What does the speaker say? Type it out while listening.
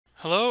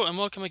Hello and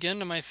welcome again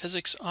to my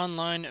Physics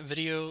Online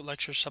video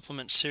lecture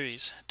supplement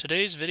series.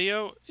 Today's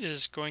video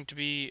is going to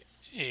be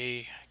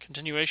a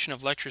continuation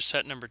of lecture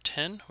set number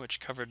 10,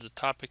 which covered the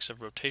topics of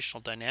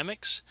rotational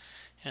dynamics,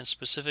 and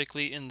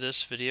specifically in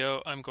this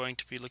video I'm going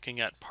to be looking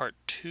at part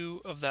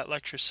 2 of that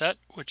lecture set,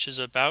 which is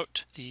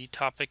about the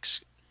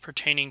topics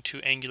pertaining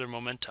to angular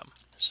momentum.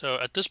 So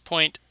at this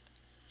point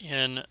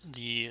in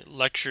the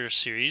lecture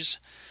series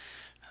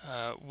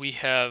we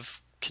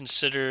have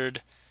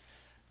considered,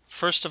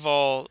 first of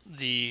all,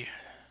 the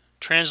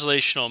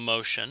translational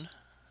motion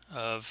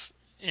of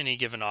any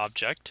given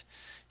object,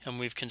 and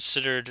we've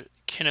considered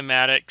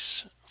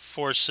kinematics,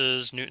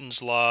 forces,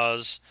 Newton's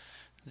laws,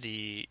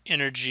 the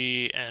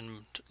energy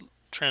and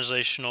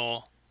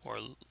translational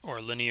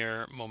or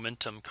linear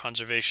momentum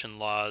conservation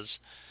laws,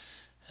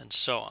 and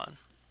so on.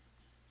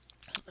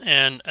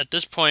 And at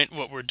this point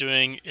what we're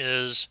doing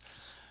is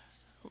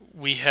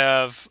we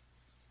have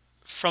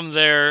from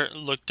there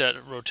looked at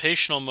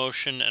rotational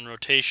motion and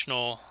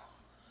rotational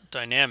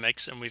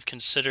dynamics, and we've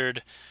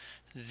considered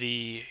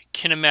the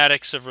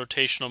kinematics of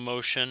rotational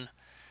motion.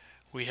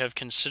 We have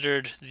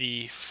considered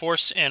the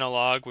force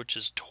analog, which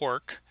is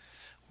torque.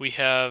 We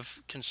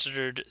have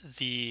considered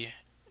the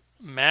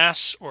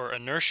mass or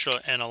inertia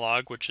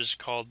analog, which is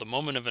called the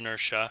moment of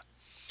inertia.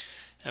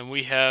 And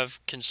we have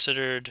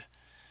considered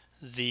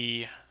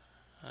the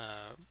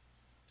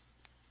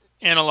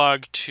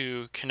analog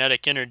to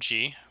kinetic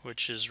energy,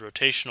 which is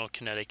rotational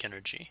kinetic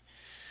energy.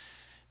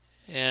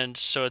 And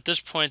so at this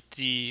point,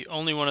 the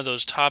only one of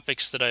those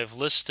topics that I've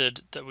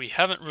listed that we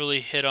haven't really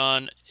hit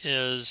on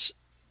is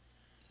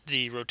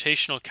the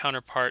rotational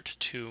counterpart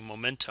to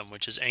momentum,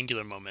 which is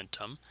angular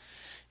momentum.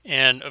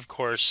 And of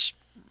course,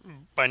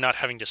 by not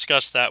having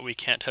discussed that, we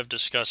can't have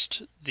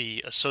discussed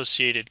the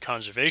associated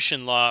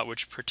conservation law,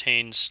 which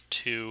pertains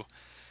to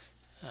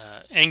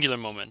angular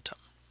momentum.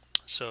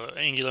 So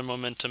angular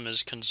momentum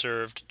is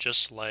conserved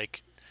just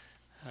like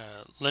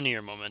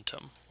linear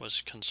momentum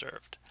was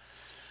conserved.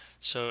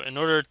 So in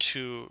order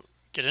to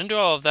get into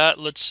all of that,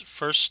 let's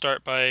first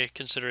start by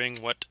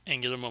considering what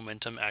angular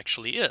momentum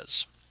actually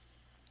is.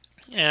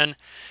 And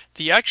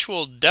the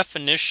actual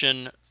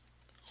definition,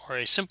 or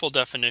a simple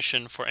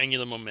definition for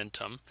angular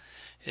momentum,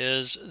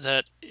 is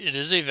that it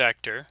is a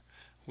vector.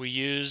 We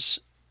use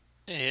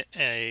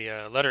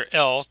a letter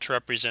L to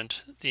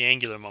represent the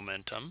angular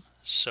momentum.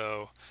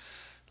 So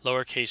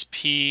lowercase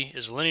p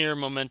is linear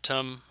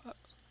momentum,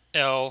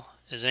 L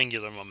is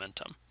angular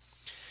momentum.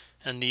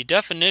 And the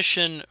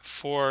definition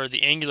for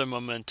the angular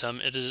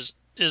momentum is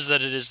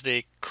that it is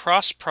the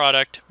cross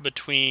product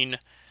between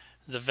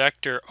the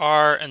vector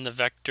r and the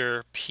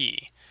vector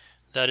p.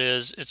 That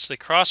is, it's the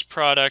cross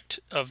product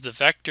of the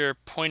vector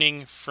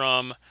pointing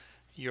from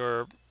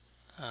your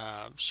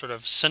sort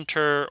of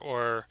center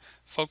or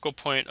focal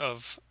point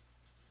of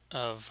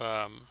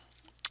the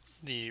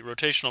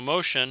rotational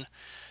motion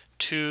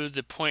to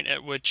the point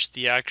at which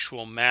the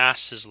actual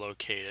mass is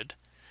located.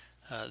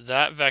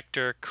 That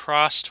vector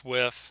crossed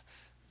with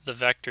the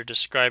vector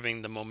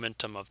describing the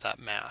momentum of that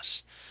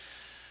mass.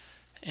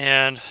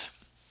 And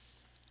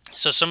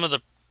so some of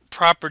the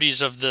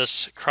properties of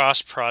this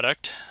cross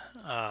product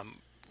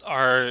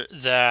are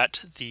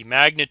that the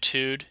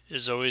magnitude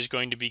is always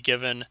going to be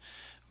given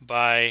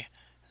by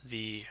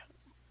the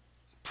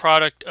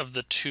product of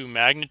the two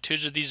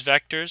magnitudes of these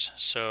vectors.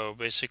 So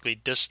basically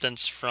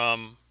distance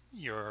from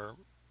your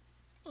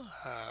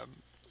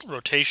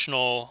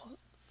rotational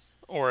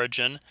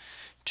origin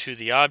to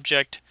the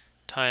object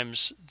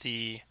times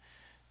the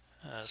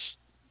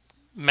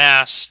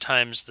mass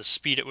times the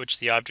speed at which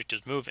the object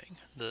is moving.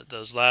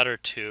 Those latter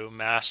two,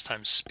 mass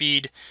times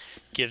speed,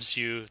 gives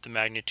you the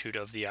magnitude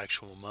of the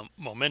actual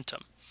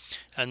momentum.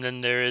 And then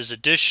there is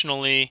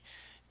additionally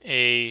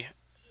a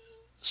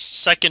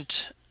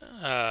second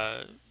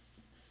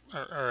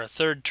or a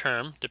third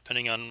term,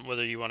 depending on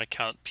whether you want to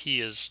count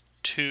p as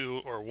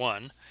 2 or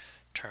 1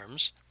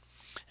 terms,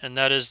 and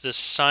that is this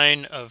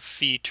sine of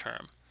phi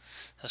term.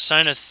 The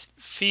sine of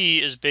phi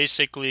is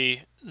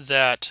basically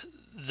that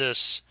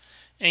this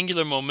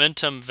angular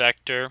momentum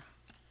vector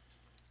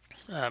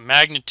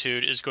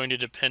magnitude is going to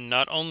depend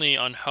not only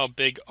on how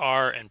big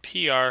r and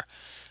p are,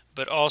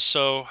 but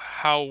also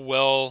how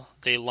well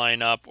they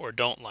line up or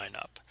don't line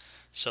up.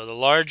 So the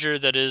larger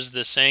that is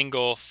this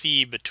angle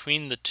phi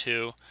between the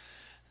two,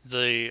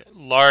 the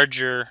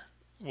larger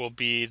will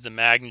be the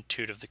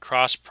magnitude of the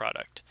cross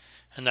product.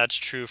 And that's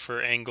true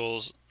for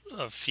angles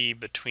of phi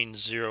between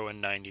 0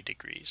 and 90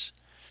 degrees.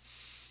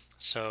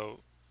 So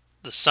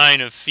the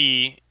sine of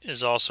phi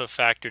is also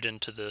factored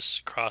into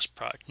this cross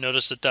product.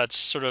 Notice that that's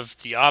sort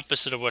of the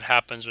opposite of what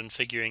happens when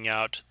figuring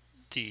out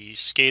the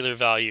scalar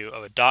value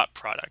of a dot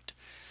product.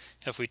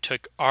 If we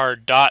took r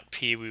dot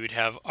p, we would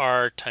have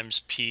r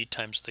times p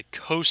times the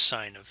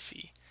cosine of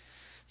phi.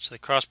 So the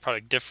cross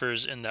product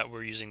differs in that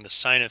we're using the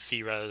sine of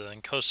phi rather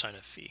than cosine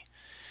of phi.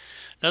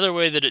 Another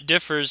way that it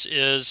differs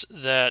is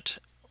that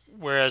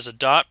whereas a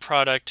dot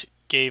product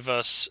gave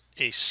us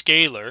a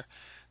scalar,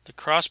 the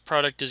cross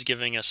product is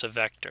giving us a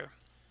vector.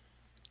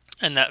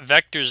 And that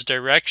vector's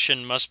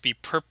direction must be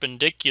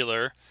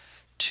perpendicular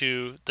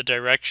to the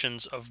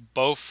directions of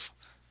both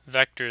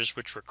vectors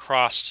which were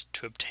crossed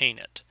to obtain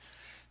it.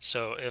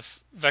 So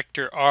if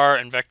vector r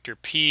and vector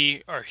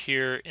p are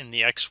here in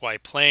the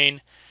xy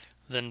plane,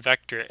 then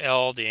vector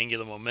L, the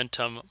angular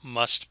momentum,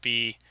 must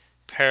be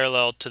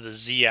parallel to the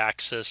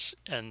z-axis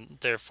and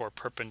therefore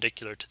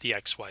perpendicular to the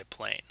xy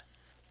plane.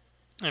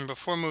 And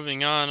before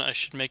moving on, I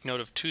should make note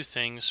of two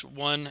things.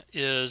 One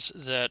is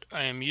that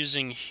I am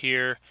using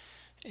here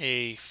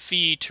a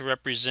phi to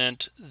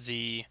represent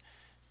the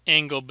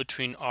angle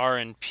between r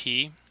and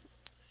p,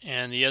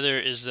 and the other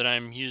is that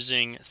I'm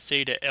using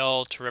theta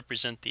L to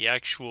represent the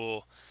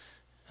actual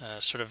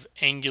sort of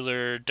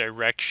angular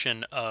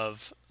direction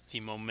of the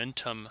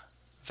momentum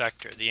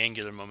vector, the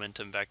angular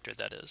momentum vector,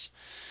 that is.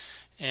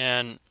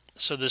 And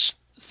so this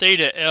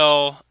theta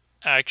L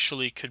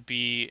actually could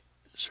be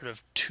sort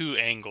of two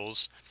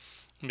angles,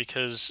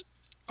 because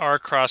r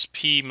cross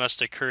p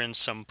must occur in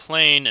some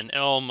plane and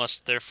L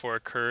must therefore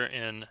occur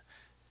in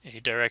a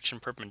direction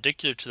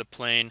perpendicular to the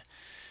plane.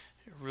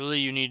 Really,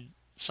 you need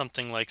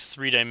something like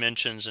 3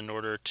 dimensions in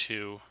order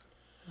to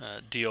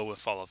deal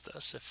with all of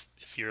this.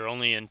 If you're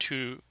only in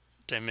 2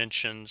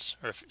 dimensions,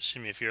 or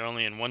if you're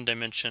only in 1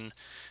 dimension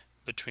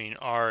between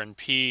r and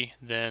p,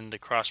 then the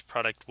cross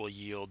product will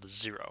yield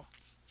 0.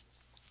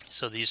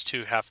 So these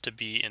two have to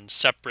be in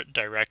separate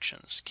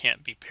directions,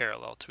 can't be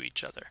parallel to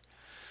each other.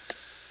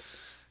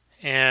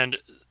 And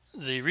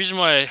the reason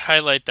why I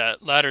highlight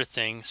that latter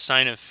thing,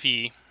 sine of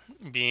phi,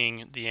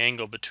 being the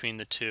angle between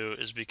the two,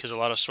 is because a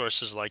lot of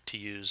sources like to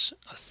use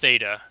a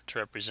theta to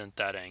represent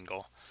that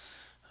angle.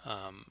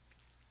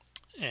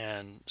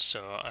 And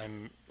so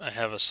I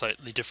have a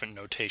slightly different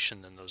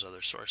notation than those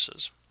other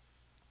sources.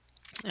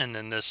 And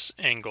then this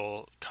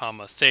angle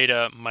comma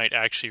theta might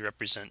actually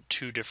represent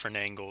 2 different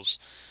angles,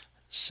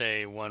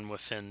 say one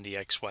within the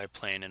xy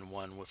plane and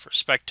one with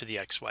respect to the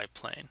xy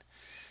plane.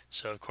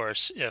 So of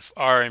course, if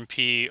r and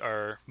p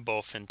are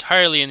both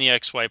entirely in the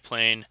xy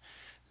plane,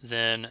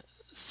 then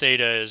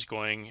theta is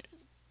going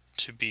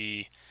to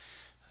be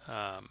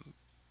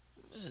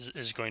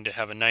is going to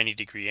have a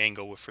 90-degree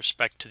angle with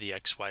respect to the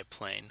xy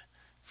plane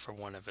for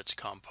one of its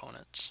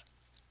components.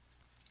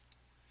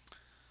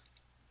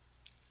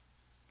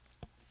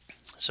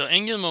 So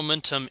angular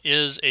momentum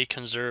is a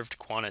conserved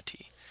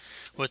quantity.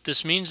 What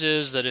this means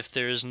is that if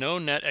there is no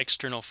net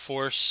external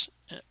force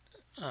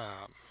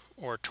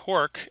or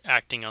torque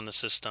acting on the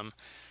system,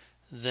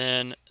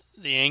 then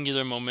the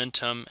angular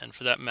momentum, and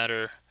for that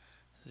matter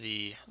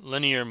the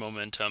linear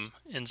momentum,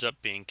 ends up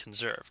being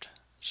conserved.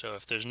 So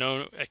if there's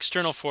no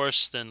external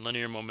force, then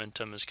linear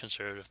momentum is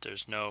conserved. If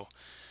there's no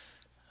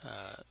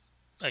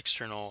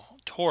external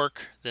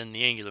torque, then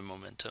the angular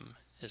momentum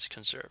is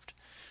conserved.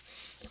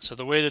 So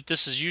the way that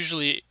this is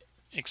usually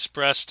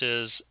expressed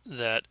is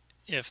that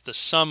if the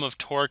sum of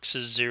torques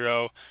is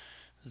 0,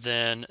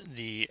 then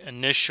the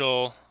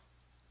initial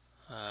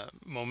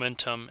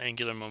momentum,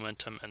 angular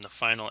momentum, and the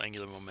final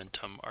angular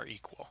momentum are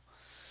equal.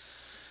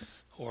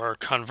 Or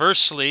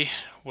conversely,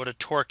 what a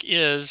torque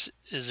is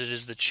it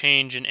is the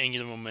change in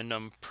angular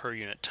momentum per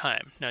unit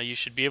time. Now you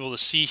should be able to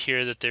see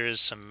here that there is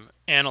some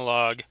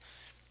analog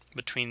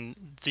between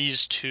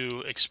these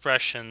two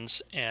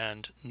expressions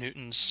and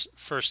Newton's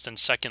first and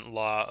second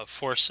law of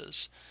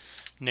forces.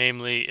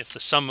 Namely, if the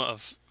sum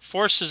of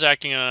forces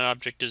acting on an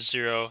object is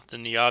 0,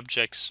 then the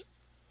object's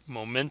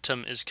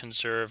momentum is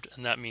conserved,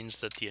 and that means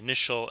that the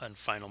initial and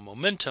final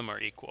momentum are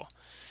equal.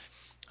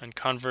 And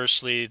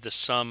conversely, the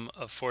sum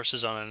of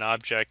forces on an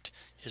object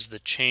is the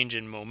change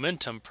in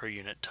momentum per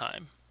unit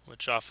time,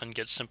 which often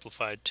gets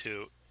simplified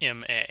to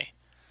ma.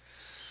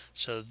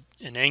 So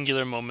in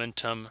angular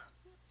momentum,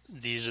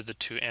 these are the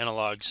two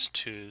analogs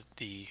to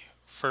the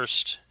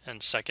first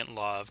and second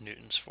law of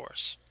Newton's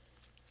force.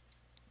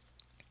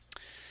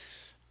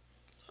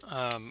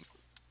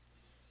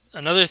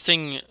 Another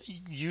thing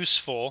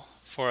useful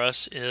for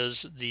us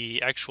is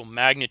the actual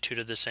magnitude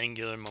of this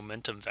angular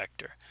momentum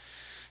vector.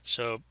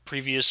 So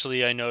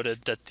previously I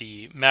noted that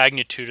the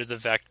magnitude of the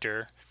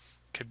vector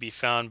could be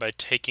found by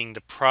taking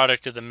the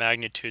product of the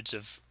magnitudes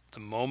of the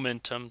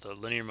momentum, the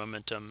linear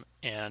momentum,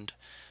 and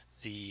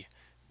the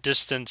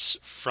distance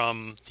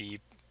from the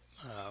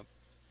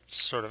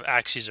sort of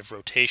axes of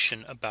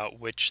rotation about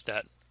which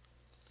that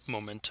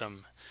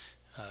momentum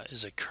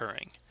is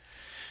occurring,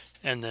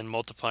 and then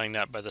multiplying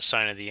that by the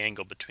sine of the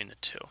angle between the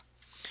two.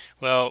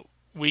 Well,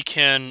 we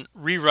can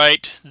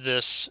rewrite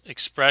this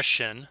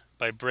expression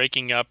by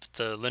breaking up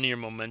the linear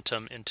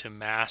momentum into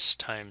mass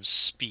times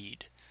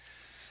speed.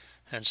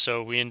 And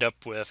so we end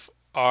up with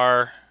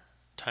r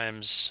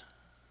times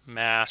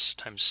mass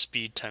times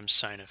speed times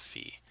sine of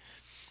phi.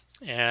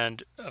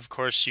 And of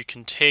course you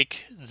can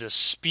take the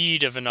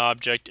speed of an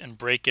object and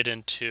break it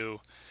into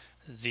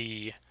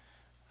the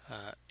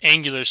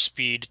angular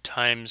speed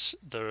times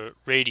the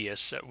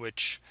radius at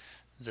which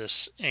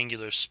this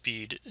angular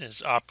speed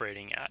is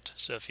operating at.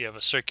 So if you have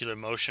a circular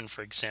motion,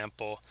 for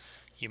example,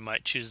 you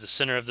might choose the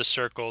center of the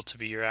circle to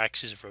be your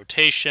axis of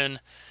rotation.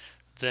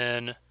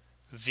 Then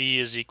v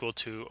is equal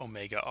to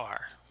omega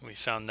r. We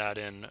found that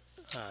in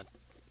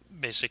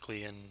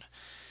basically in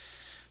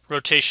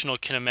rotational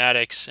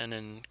kinematics and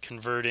in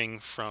converting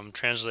from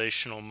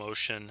translational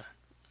motion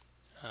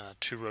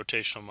to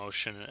rotational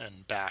motion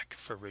and back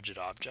for rigid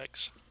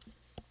objects.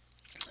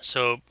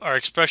 So our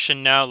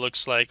expression now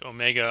looks like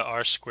omega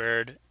r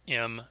squared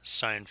m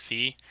sine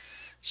phi.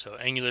 So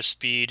angular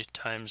speed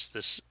times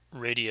this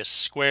radius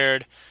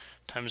squared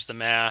times the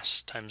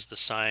mass times the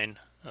sine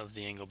of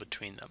the angle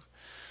between them.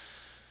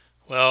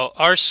 Well,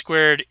 r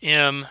squared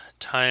m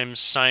times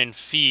sine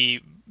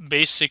phi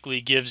basically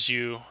gives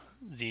you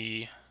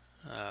the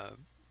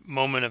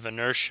moment of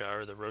inertia,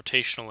 or the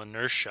rotational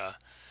inertia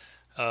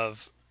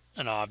of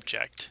an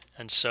object.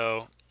 And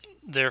so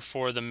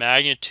therefore the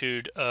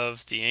magnitude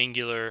of the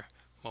angular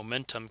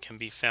momentum can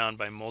be found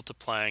by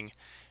multiplying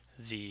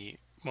the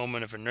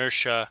moment of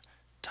inertia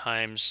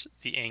times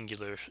the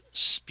angular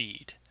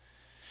speed.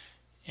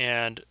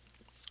 And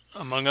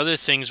among other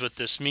things, what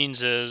this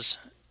means is,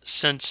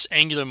 since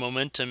angular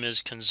momentum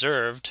is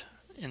conserved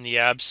in the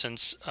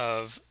absence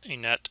of a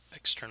net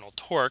external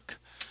torque,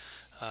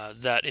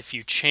 that if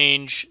you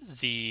change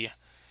the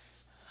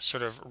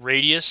sort of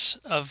radius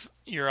of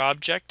your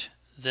object,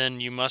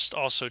 then you must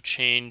also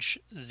change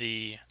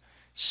the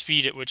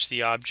speed at which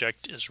the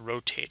object is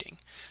rotating.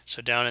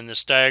 So down in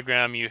this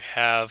diagram you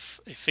have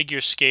a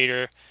figure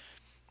skater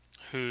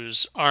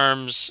whose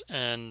arms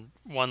and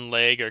one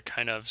leg are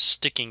kind of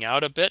sticking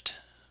out a bit,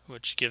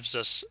 which gives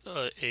us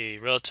a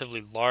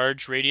relatively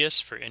large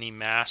radius for any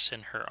mass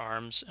in her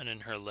arms and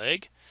in her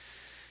leg.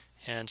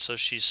 And so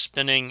she's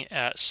spinning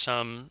at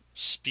some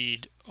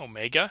speed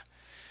omega,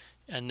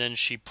 and then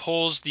she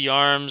pulls the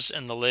arms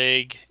and the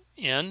leg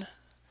in.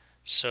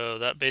 So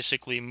that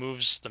basically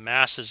moves the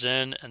masses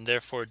in and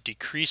therefore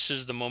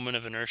decreases the moment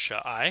of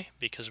inertia I,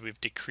 because we've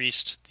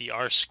decreased the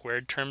r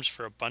squared terms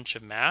for a bunch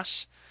of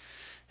mass.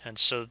 And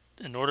so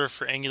in order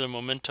for angular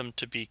momentum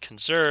to be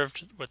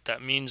conserved, what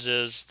that means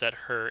is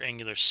that her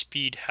angular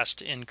speed has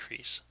to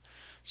increase.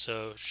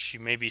 So she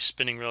may be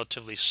spinning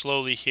relatively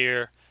slowly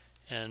here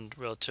and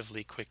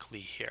relatively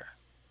quickly here.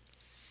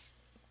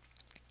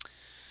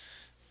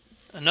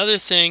 Another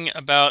thing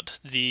about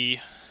the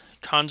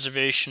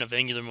conservation of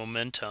angular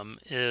momentum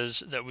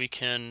is that we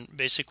can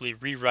basically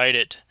rewrite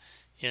it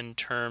in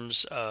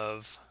terms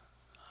of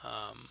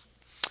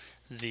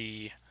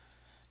the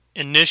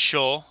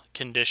initial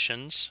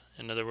conditions.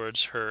 In other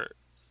words, for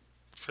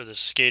the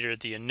skater,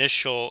 the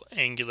initial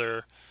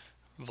angular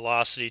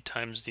velocity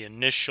times the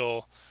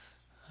initial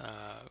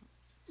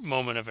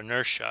moment of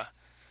inertia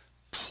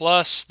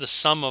plus the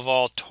sum of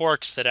all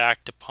torques that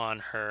act upon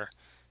her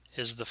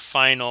is the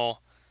final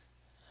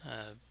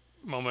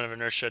moment of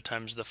inertia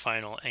times the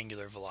final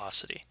angular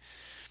velocity.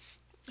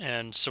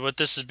 And so what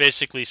this is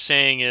basically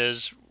saying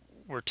is,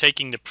 we're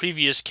taking the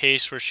previous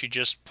case where she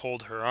just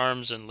pulled her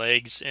arms and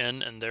legs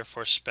in and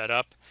therefore sped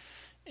up,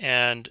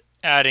 and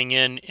adding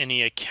in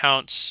any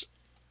accounts,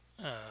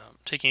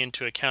 taking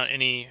into account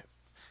any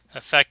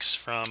effects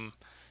from,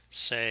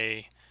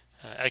 say,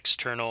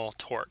 external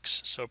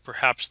torques. So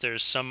perhaps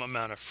there's some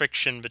amount of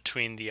friction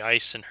between the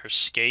ice and her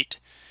skate,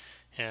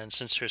 and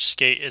since her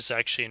skate is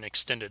actually an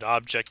extended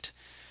object,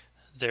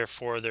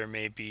 therefore there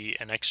may be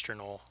an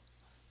external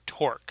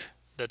torque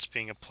that's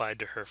being applied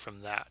to her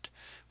from that.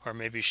 Or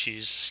maybe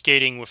she's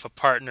skating with a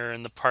partner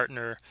and the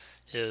partner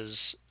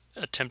is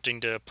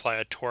attempting to apply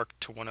a torque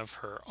to one of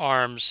her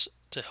arms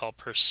to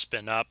help her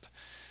spin up,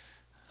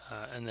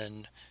 and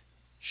then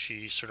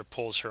she sort of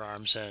pulls her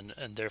arms in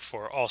and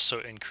therefore also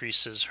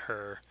increases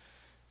her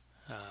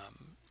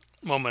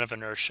moment of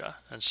inertia.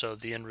 And so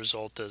the end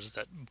result is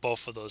that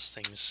both of those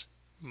things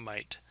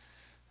might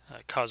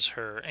cause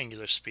her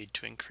angular speed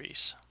to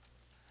increase.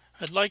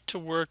 I'd like to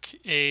work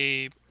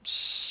a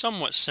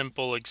somewhat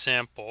simple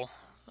example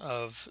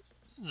of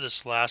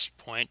this last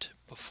point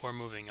before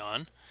moving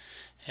on.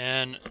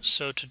 And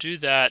so to do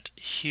that,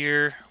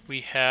 here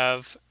we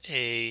have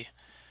a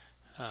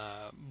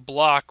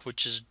block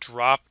which is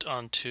dropped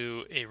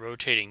onto a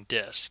rotating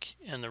disc,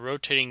 and the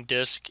rotating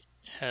disc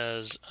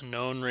has a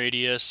known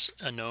radius,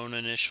 a known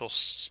initial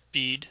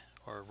speed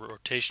or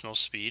rotational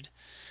speed,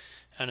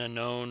 and a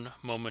known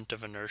moment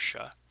of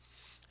inertia.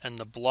 And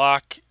the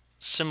block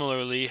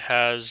similarly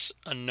has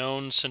a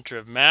known center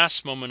of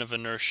mass, moment of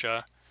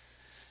inertia,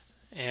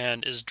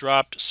 and is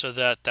dropped so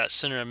that that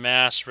center of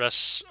mass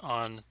rests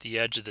on the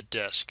edge of the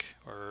disc,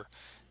 or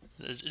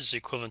is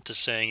equivalent to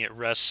saying it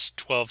rests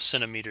 12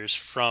 centimeters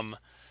from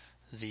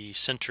the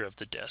center of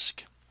the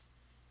disc.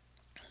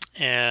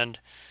 And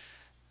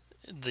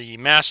the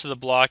mass of the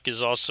block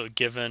is also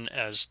given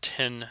as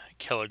 10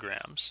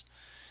 kilograms.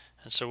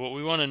 And so what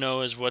we want to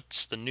know is,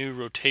 what's the new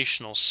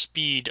rotational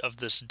speed of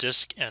this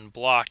disc and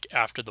block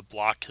after the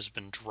block has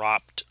been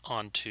dropped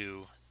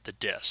onto the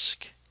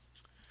disc.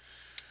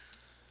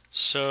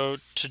 So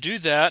to do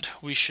that,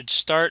 we should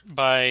start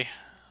by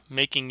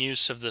making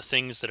use of the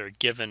things that are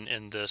given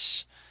in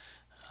this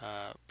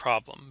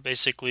problem.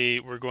 Basically,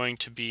 we're going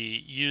to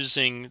be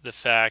using the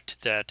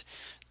fact that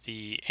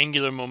the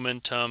angular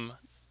momentum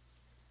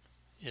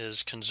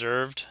is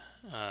conserved,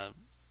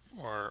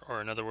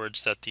 or in other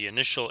words, that the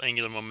initial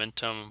angular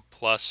momentum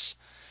plus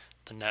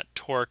the net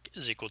torque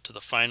is equal to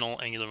the final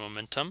angular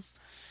momentum.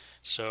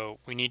 So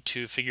we need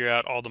to figure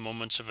out all the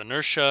moments of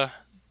inertia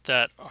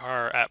that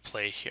are at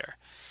play here.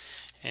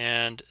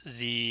 And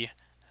the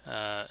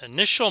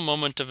initial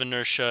moment of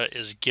inertia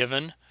is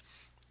given.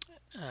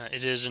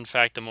 It is in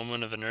fact the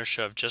moment of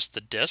inertia of just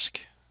the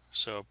disk,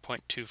 so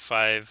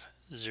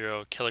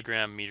 0.250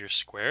 kilogram meters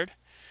squared.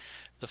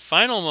 The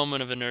final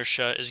moment of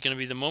inertia is going to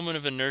be the moment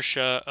of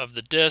inertia of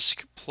the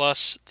disk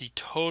plus the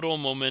total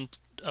moment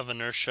of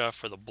inertia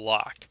for the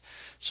block.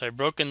 So I've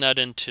broken that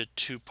into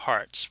two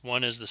parts.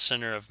 One is the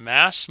center of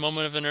mass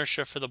moment of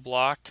inertia for the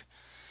block,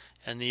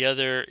 and the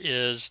other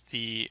is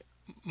the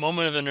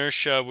moment of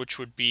inertia which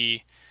would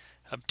be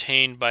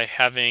obtained by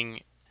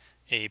having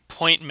a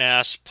point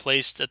mass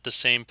placed at the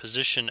same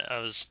position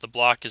as the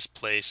block is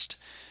placed,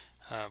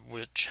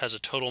 which has a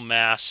total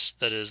mass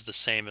that is the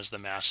same as the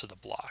mass of the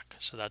block.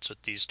 So that's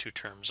what these two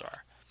terms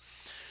are.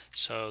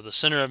 So the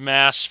center of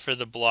mass for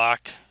the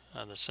block,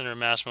 the center of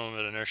mass moment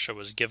of inertia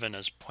was given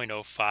as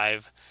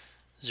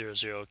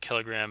 0.0500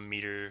 kilogram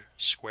meter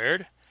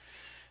squared.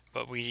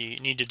 But we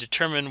need to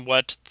determine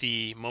what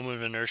the moment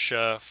of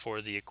inertia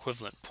for the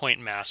equivalent point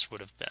mass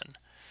would have been.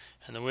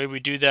 And the way we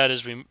do that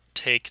is we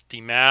take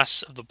the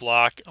mass of the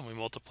block and we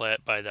multiply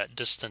it by that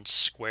distance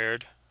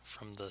squared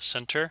from the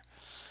center.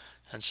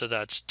 And so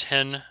that's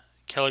 10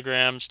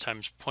 kilograms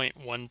times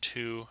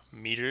 0.12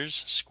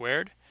 meters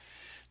squared.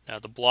 Now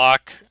the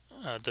block,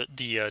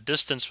 the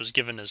distance was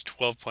given as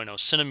 12.0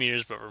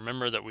 centimeters, but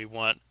remember that we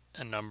want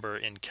a number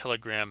in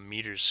kilogram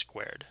meters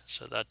squared.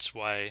 So that's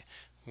why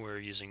we're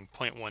using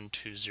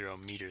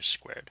 0.120 meters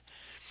squared.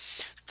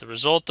 The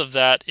result of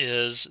that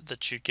is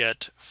that you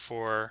get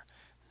for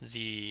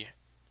the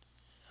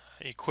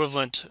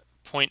equivalent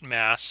point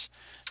mass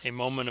a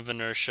moment of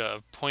inertia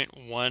of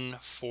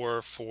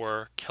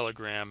 0.144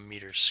 kilogram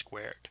meters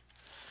squared.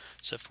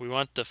 So if we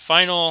want the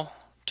final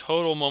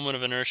total moment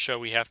of inertia,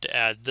 we have to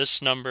add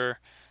this number,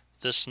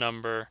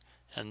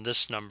 and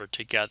this number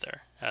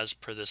together as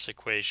per this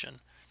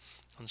equation.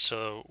 And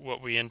so what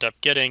we end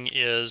up getting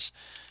is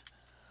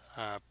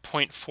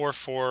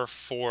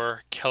 0.444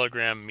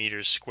 kilogram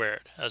meters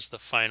squared as the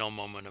final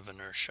moment of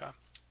inertia.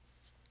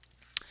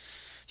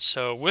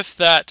 So with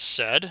that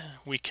said,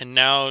 we can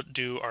now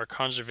do our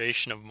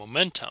conservation of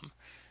momentum,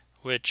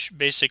 which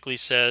basically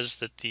says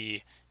that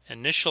the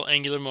initial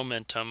angular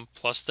momentum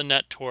plus the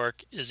net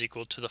torque is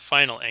equal to the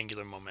final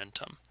angular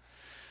momentum.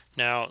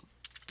 Now,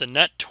 the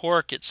net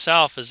torque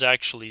itself is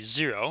actually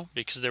zero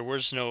because there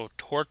was no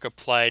torque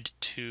applied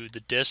to the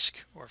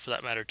disk, or for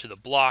that matter to the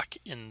block,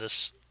 in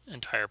this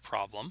entire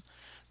problem.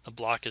 The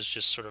block is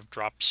just sort of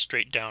dropped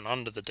straight down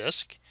onto the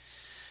disk.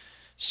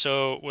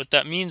 So what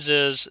that means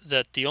is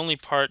that the only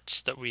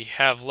parts that we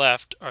have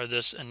left are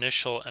this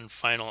initial and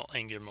final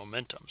angular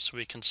momentum. So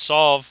we can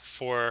solve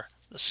for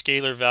the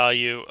scalar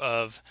value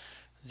of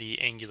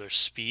the angular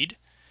speed.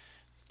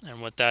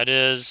 And what that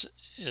is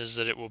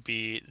that it will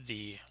be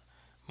the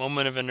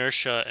moment of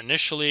inertia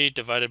initially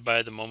divided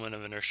by the moment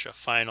of inertia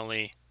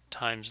finally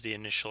times the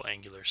initial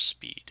angular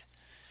speed.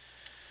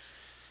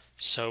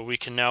 So we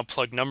can now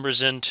plug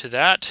numbers into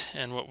that,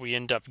 and what we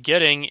end up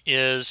getting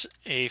is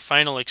a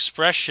final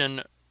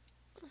expression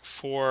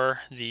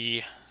for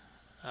the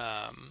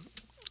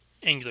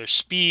angular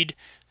speed,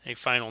 a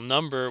final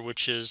number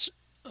which is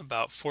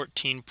about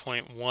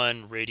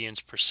 14.1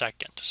 radians per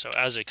second. So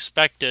as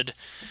expected,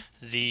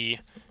 the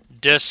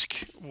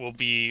disk will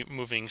be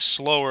moving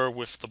slower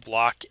with the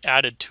block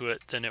added to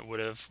it than it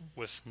would have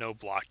with no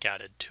block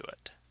added to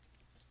it.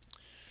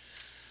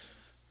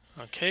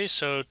 Okay,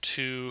 so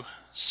to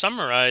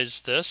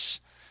summarize this,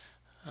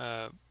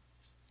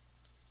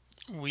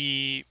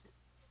 we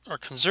are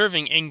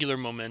conserving angular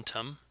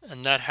momentum,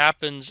 and that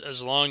happens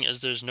as long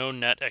as there's no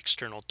net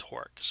external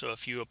torque. So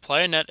if you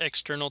apply a net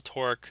external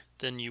torque,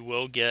 then you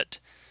will get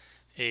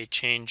a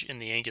change in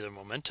the angular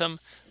momentum,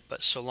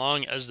 but so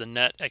long as the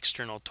net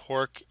external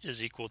torque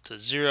is equal to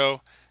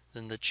zero,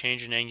 then the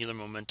change in angular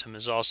momentum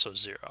is also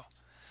zero.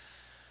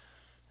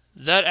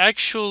 That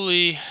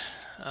actually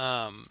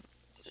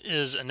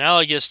is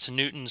analogous to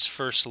Newton's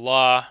first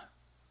law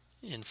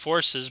in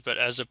forces, but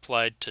as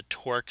applied to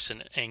torques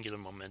and angular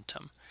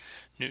momentum.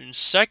 Newton's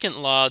second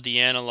law, the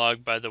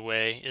analog, by the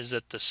way, is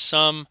that the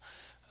sum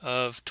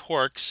of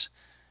torques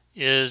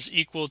is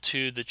equal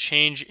to the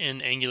change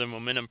in angular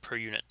momentum per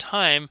unit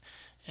time,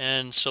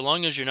 and so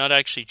long as you're not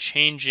actually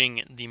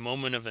changing the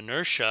moment of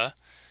inertia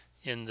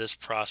in this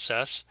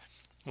process,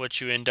 what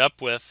you end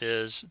up with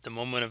is the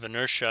moment of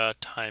inertia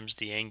times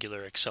the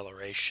angular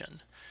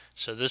acceleration.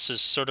 So this is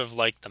sort of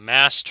like the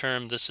mass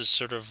term, this is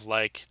sort of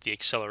like the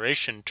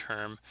acceleration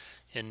term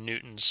in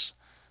Newton's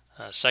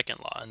second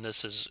law, and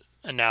this is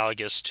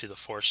analogous to the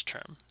force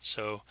term.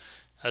 So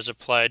as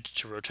applied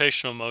to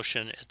rotational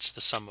motion, it's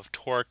the sum of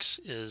torques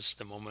is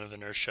the moment of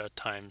inertia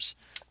times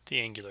the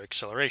angular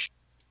acceleration.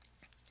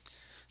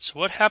 So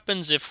what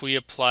happens if we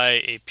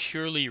apply a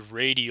purely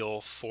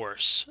radial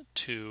force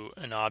to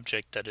an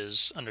object that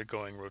is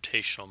undergoing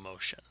rotational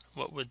motion?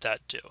 What would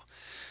that do?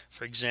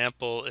 For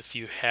example, if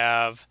you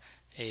have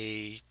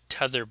a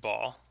tether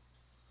ball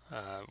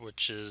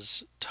which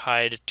is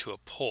tied to a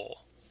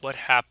pole. What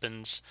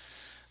happens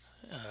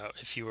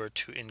if you were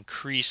to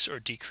increase or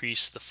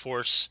decrease the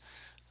force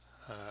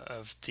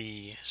of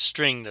the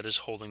string that is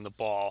holding the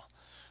ball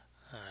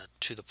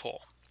to the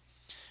pole?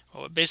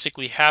 Well, what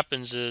basically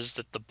happens is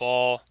that the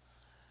ball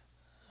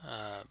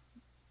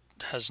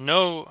has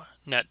no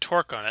net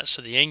torque on it,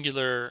 so the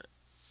angular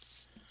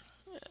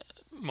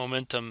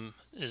momentum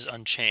is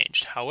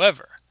unchanged.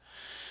 However,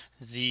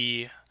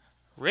 the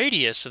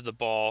radius of the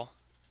ball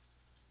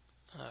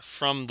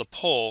from the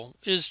pole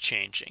is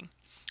changing.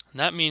 And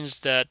that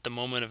means that the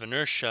moment of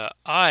inertia,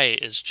 I,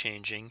 is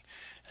changing,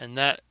 and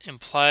that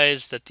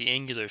implies that the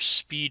angular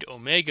speed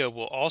omega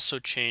will also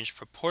change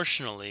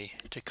proportionally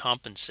to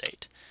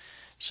compensate.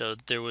 So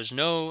there was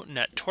no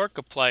net torque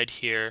applied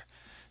here,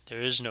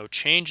 there is no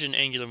change in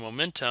angular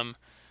momentum,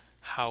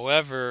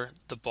 however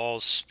the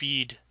ball's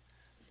speed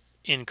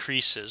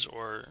increases,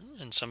 or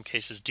in some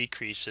cases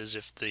decreases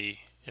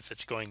if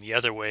it's going the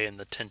other way and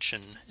the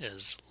tension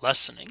is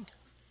lessening.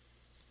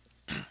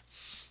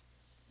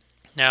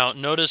 Now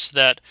notice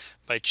that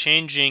by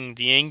changing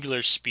the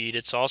angular speed,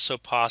 it's also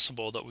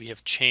possible that we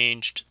have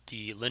changed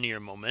the linear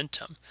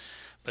momentum.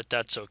 But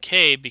that's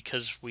okay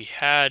because we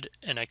had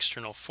an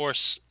external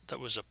force that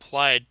was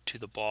applied to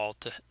the ball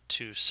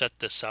to set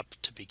this up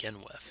to begin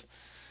with.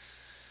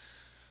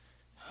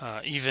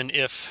 Even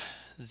if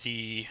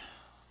the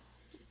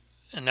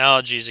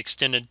analogy is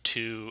extended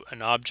to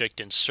an object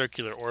in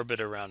circular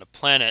orbit around a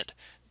planet,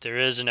 there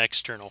is an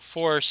external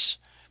force.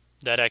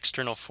 That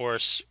external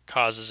force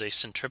causes a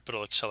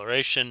centripetal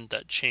acceleration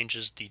that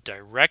changes the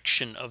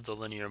direction of the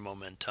linear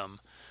momentum,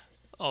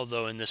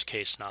 although in this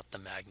case not the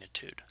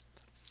magnitude.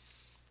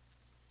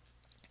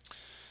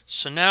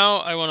 So now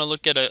I want to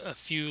look at a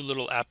few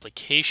little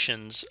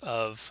applications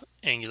of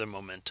angular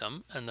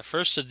momentum, and the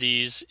first of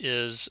these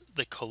is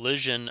the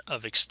collision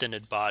of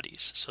extended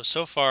bodies.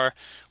 So far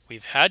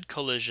we've had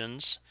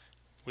collisions,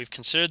 we've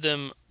considered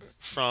them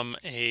from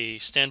a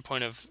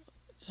standpoint of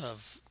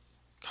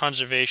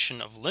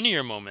conservation of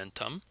linear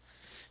momentum,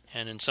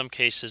 and in some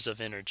cases of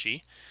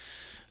energy.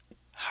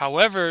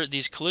 However,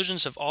 these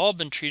collisions have all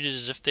been treated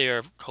as if they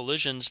are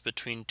collisions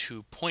between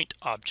two point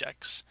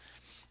objects.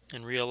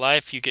 In real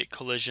life, you get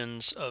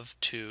collisions of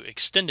two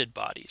extended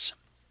bodies.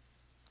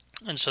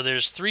 And so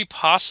there's three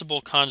possible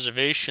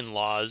conservation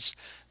laws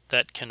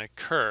that can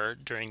occur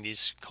during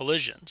these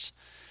collisions.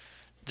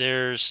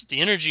 There's the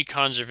energy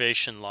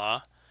conservation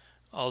law,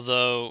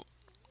 although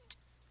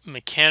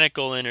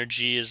mechanical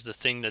energy is the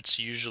thing that's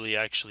usually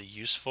actually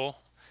useful,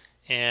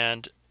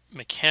 and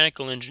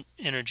mechanical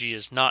energy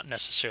is not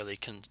necessarily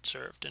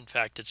conserved. In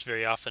fact, it's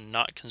very often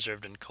not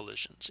conserved in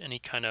collisions. Any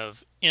kind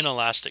of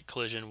inelastic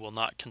collision will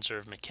not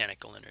conserve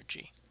mechanical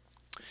energy.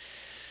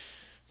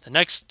 The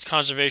next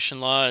conservation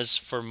law is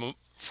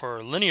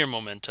for linear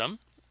momentum,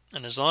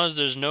 and as long as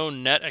there's no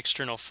net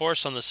external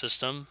force on the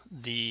system,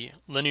 the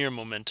linear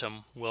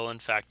momentum will in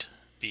fact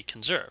be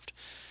conserved.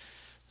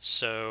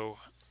 So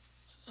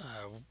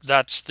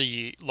that's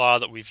the law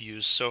that we've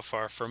used so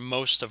far for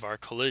most of our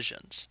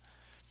collisions.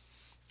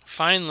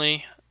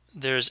 Finally,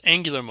 there's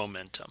angular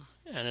momentum,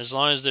 and as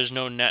long as there's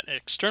no net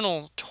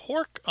external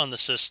torque on the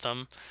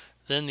system,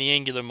 then the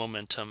angular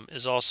momentum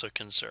is also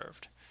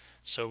conserved.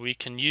 So we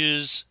can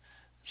use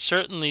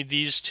certainly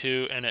these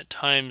two, and at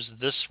times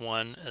this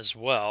one as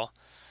well,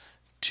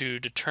 to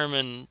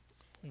determine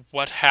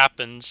what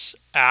happens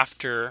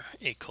after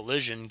a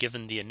collision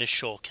given the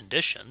initial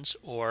conditions,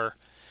 or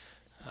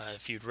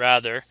if you'd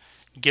rather,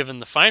 given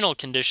the final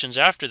conditions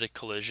after the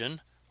collision,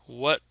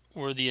 what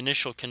were the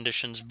initial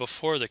conditions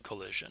before the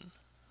collision?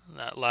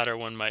 That latter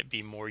one might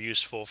be more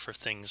useful for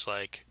things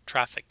like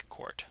traffic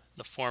court.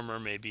 The former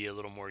may be a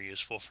little more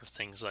useful for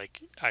things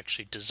like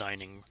actually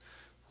designing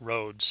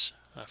roads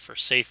for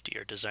safety,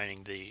 or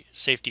designing the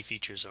safety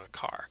features of a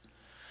car.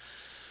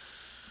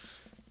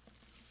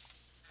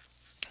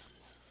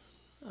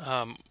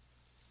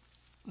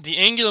 The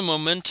angular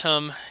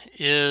momentum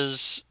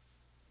is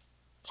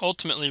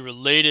ultimately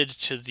related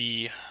to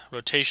the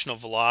rotational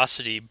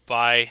velocity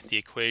by the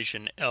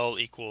equation L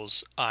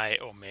equals I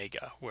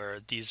omega, where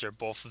these are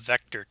both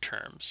vector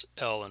terms,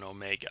 L and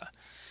omega.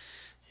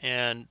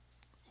 And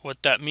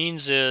what that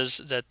means is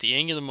that the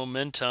angular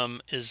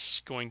momentum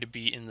is going to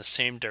be in the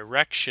same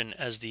direction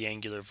as the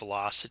angular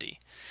velocity.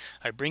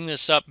 I bring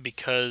this up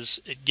because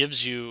it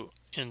gives you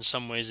in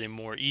some ways a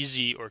more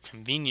easy or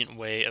convenient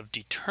way of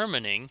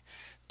determining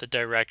the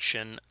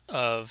direction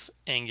of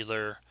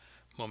angular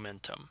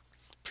momentum.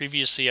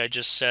 Previously I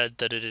just said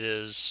that it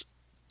is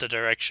the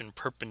direction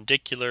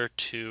perpendicular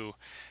to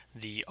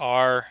the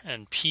r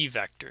and p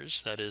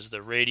vectors, that is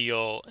the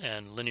radial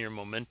and linear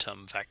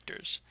momentum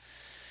vectors.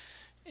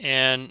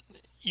 And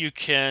you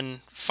can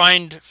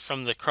find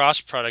from the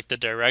cross product the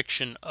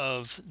direction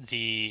of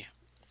the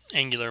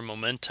angular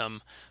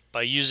momentum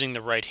by using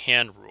the right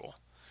hand rule.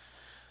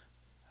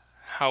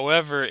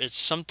 However, it's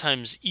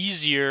sometimes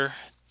easier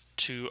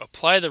to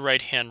apply the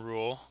right hand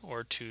rule,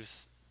 or to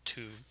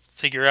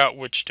figure out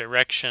which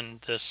direction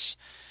this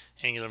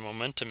angular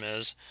momentum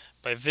is,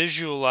 by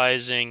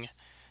visualizing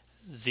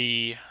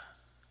the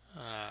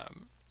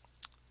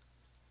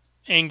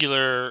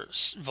angular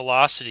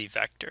velocity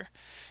vector.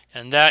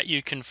 And that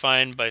you can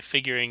find by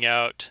figuring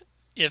out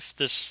if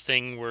this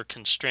thing were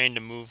constrained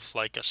to move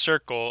like a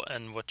circle,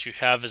 and what you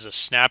have is a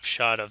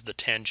snapshot of the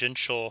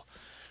tangential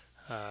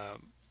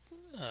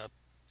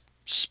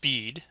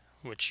speed,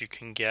 which you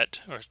can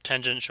get, or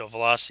tangential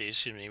velocity,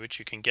 excuse me, which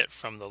you can get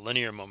from the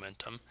linear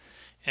momentum,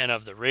 and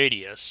of the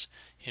radius,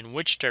 in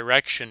which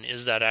direction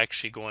is that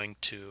actually going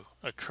to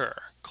occur,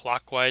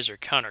 clockwise or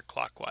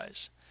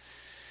counterclockwise.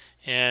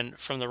 And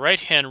from the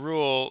right-hand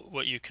rule,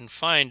 what you can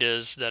find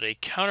is that a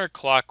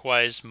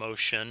counterclockwise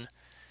motion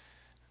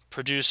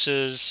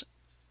produces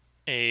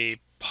a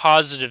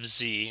positive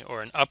z,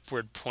 or an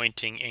upward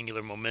pointing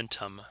angular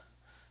momentum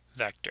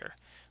vector,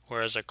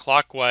 whereas a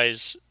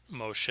clockwise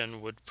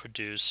motion would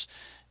produce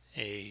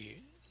a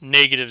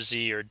negative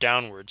z, or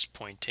downwards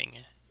pointing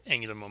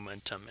angular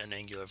momentum and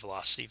angular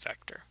velocity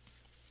vector.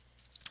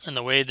 And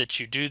the way that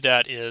you do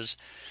that is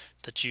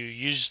that you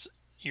use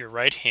your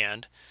right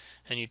hand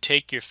and you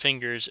take your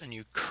fingers and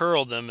you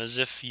curl them as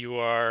if you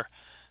are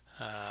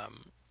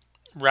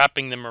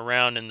wrapping them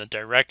around in the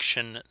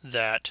direction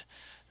that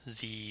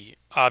the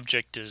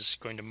object is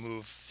going to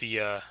move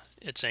via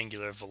its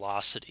angular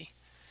velocity.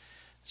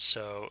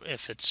 So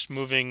if it's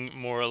moving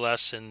more or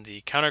less in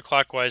the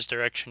counterclockwise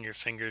direction, your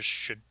fingers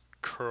should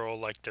curl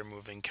like they're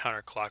moving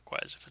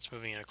counterclockwise. If it's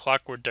moving in a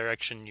clockwise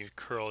direction, you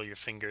curl your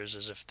fingers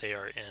as if they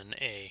are in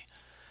a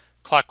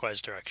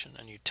clockwise direction,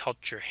 and you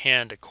tilt your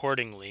hand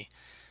accordingly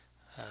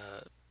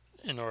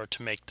in order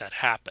to make that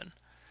happen.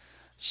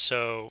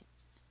 So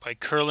by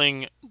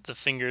curling the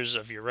fingers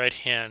of your right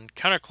hand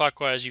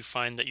counterclockwise, you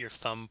find that your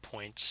thumb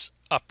points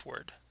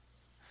upward.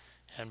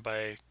 And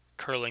by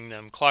curling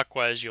them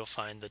clockwise, you'll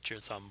find that your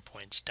thumb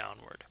points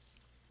downward.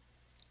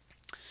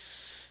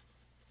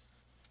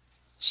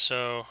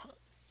 So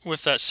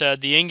with that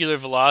said, the angular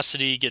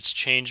velocity gets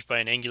changed by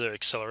an angular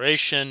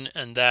acceleration,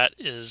 and that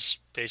is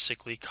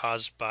basically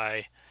caused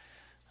by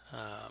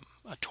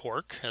a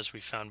torque, as we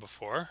found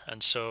before,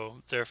 and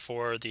so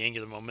therefore the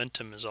angular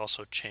momentum is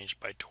also changed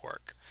by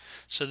torque.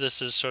 So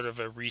this is sort of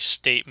a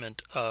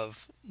restatement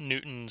of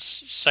Newton's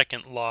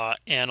second law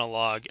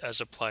analog as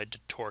applied to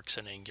torques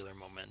and angular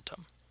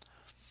momentum.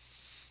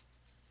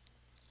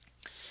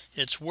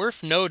 It's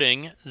worth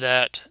noting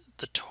that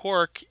the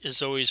torque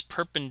is always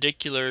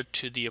perpendicular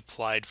to the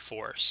applied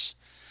force.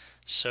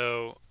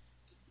 So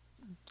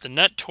the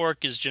net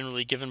torque is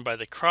generally given by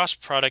the cross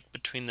product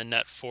between the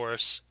net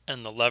force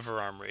and the lever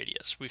arm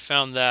radius. We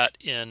found that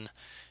in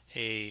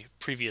a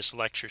previous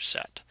lecture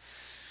set.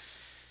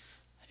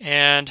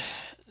 And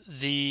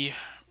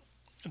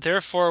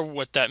therefore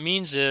what that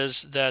means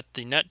is that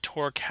the net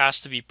torque has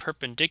to be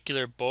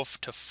perpendicular both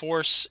to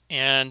force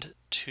and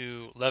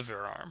to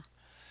lever arm.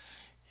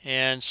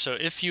 And so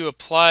if you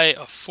apply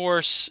a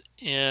force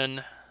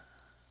in,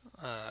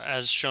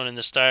 as shown in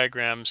this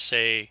diagram,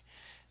 say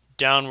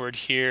downward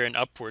here and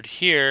upward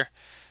here,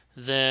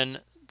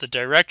 then the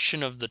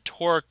direction of the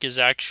torque is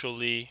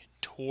actually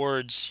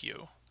towards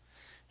you.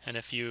 And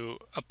if you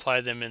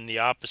apply them in the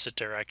opposite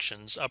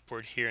directions,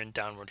 upward here and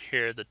downward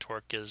here, the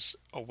torque is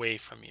away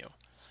from you.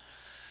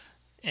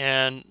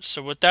 And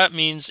so what that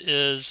means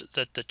is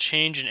that the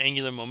change in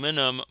angular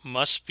momentum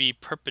must be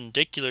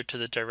perpendicular to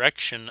the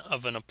direction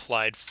of an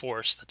applied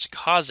force that's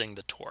causing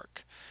the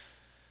torque.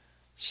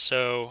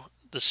 So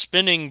the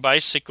spinning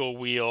bicycle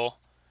wheel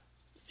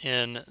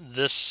in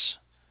this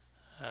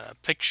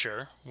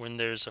picture, when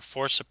there's a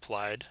force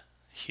applied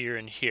here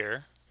and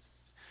here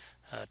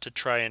to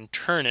try and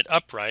turn it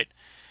upright,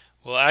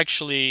 will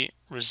actually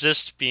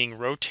resist being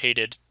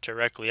rotated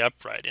directly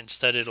upright.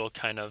 Instead, it'll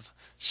kind of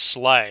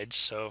slide.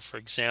 So for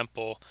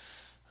example,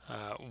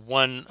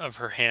 one of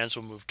her hands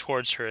will move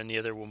towards her and the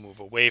other will move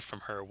away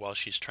from her while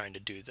she's trying to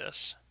do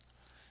this.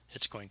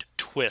 It's going to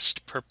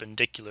twist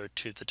perpendicular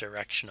to the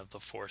direction of the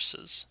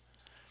forces.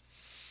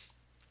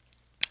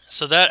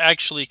 So that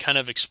actually kind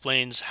of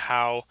explains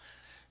how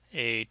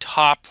a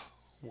top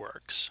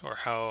works, or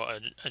how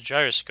a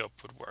gyroscope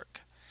would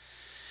work.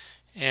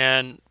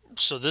 And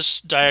so this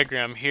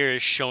diagram here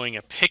is showing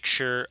a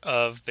picture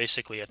of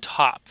basically a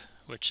top,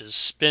 which is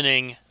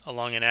spinning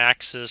along an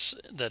axis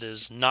that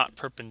is not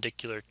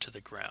perpendicular to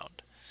the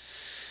ground.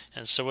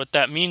 And so what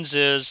that means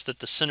is that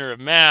the center of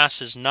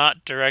mass is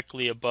not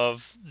directly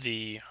above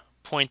the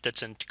point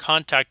that's in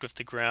contact with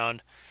the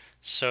ground,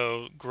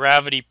 so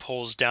gravity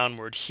pulls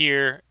downward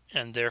here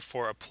and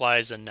therefore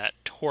applies a net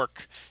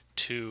torque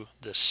to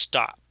the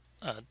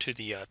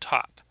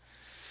top.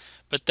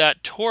 But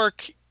that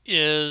torque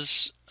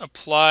is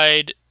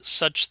applied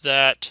such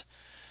that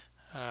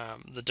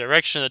the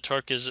direction of the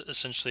torque is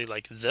essentially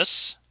like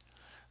this.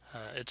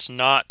 It's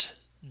not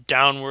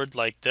downward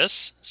like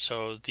this.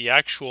 So the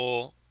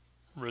actual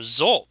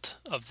result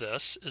of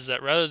this is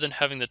that rather than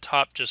having the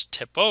top just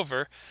tip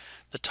over,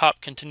 the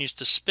top continues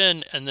to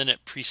spin and then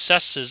it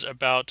precesses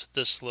about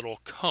this little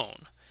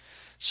cone.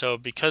 So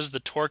because the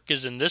torque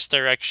is in this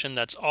direction,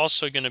 that's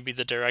also going to be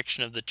the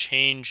direction of the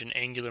change in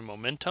angular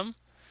momentum.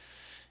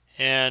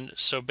 And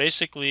so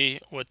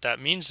basically what that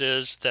means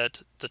is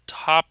that the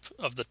top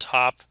of the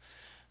top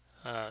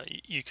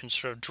you can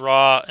sort of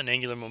draw an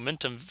angular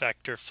momentum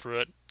vector through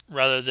it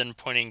rather than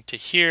pointing to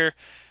here.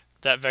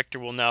 That vector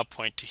will now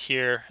point to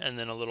here, and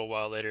then a little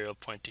while later it'll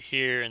point to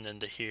here, and then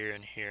to here,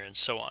 and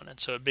so on. And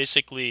so it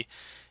basically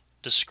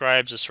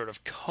describes a sort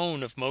of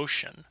cone of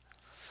motion.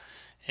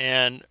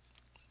 And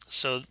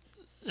so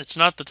it's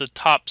not that the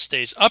top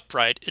stays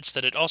upright, it's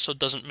that it also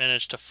doesn't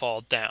manage to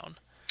fall down.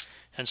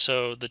 And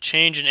so the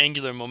change in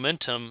angular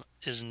momentum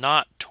is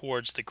not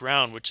towards the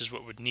ground, which is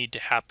what would need to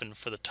happen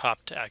for the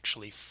top to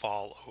actually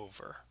fall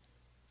over.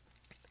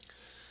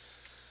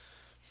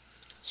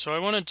 So I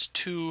wanted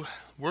to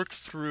work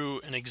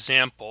through an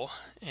example,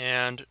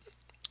 and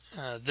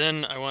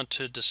then I want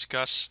to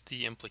discuss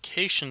the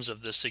implications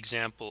of this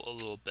example a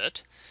little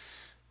bit.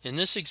 In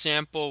this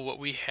example, what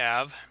we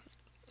have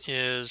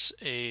is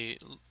a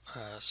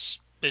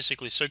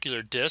basically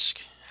circular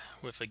disk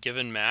with a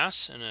given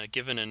mass and a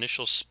given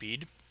initial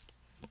speed,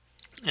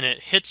 and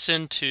it hits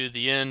into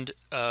the end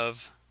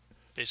of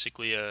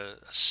basically a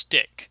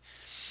stick.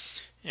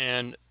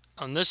 And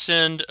on this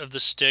end of the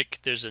stick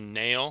there's a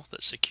nail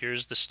that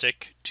secures the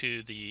stick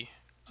to the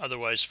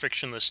otherwise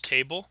frictionless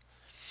table,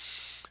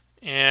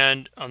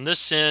 and on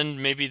this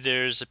end maybe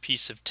there's a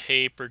piece of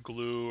tape or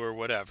glue or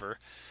whatever,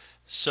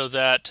 so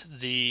that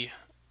the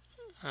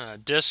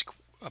disc,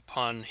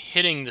 upon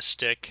hitting the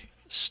stick,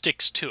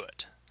 sticks to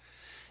it.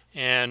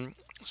 And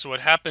so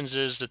what happens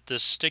is that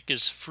this stick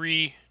is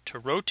free to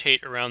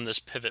rotate around this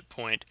pivot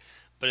point,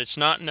 but it's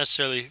not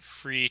necessarily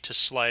free to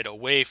slide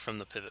away from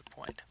the pivot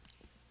point.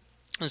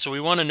 And so we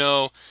want to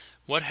know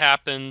what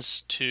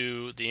happens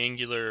to the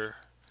angular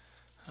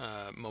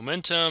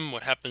momentum,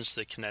 what happens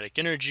to the kinetic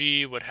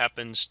energy, what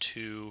happens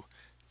to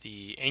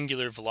the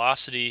angular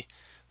velocity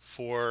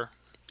for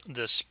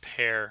this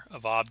pair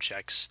of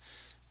objects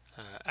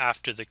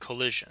after the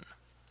collision.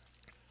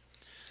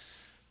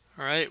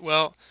 Alright,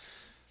 well,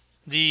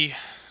 the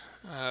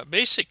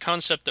basic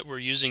concept that we're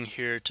using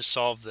here to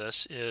solve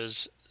this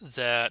is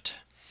that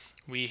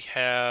we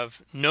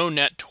have no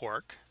net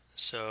torque.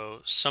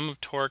 So sum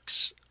of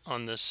torques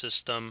on this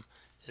system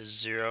is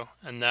 0,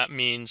 and that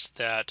means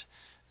that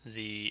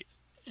the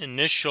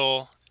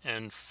initial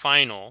and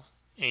final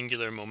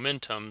angular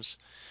momentums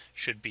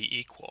should be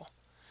equal.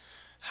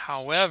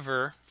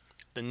 However,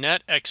 the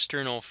net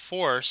external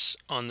force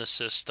on the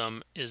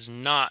system is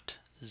not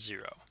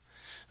 0.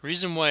 The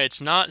reason why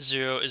it's not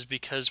 0 is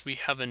because we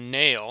have a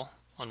nail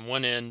on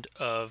one end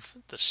of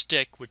the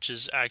stick which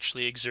is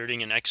actually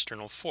exerting an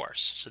external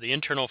force. So the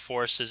internal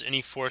force is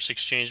any force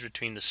exchanged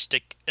between the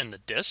stick and the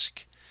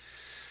disc.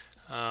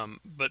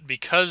 But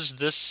because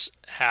this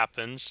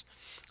happens,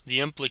 the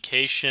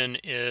implication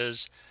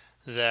is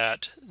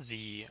that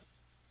the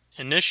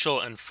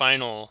initial and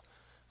final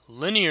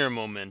linear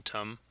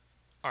momentum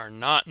are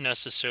not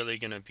necessarily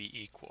going to be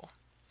equal.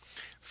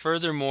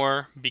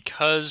 Furthermore,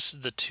 because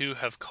the two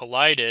have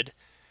collided,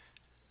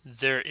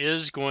 there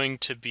is going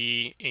to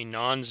be a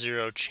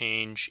non-zero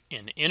change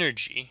in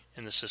energy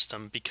in the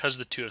system because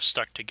the two have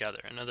stuck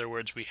together. In other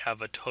words, we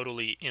have a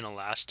totally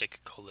inelastic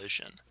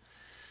collision.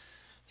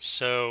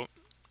 So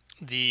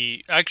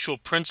the actual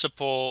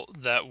principle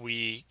that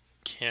we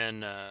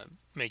can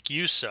make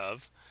use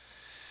of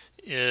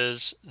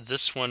is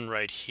this one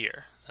right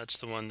here. That's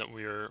the one that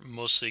we're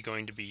mostly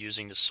going to be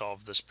using to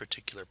solve this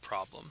particular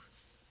problem.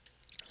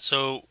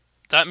 So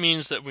that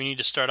means that we need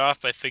to start off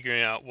by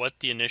figuring out what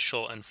the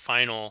initial and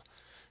final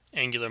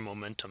angular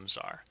momentums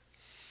are.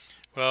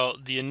 Well,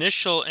 the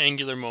initial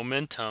angular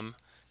momentum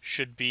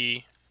should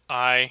be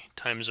I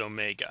times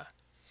omega.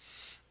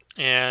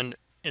 And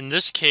in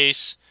this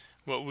case,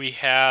 what we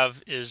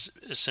have is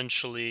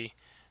essentially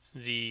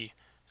the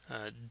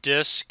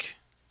disk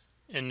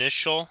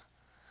initial,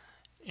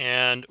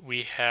 and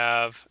we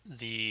have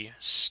the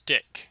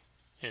stick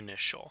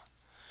initial.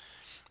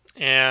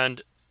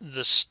 And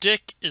the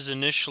stick is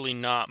initially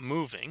not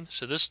moving,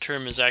 so this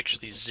term is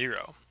actually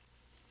 0.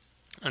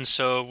 And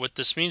so what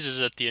this means is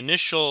that the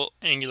initial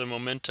angular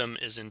momentum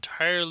is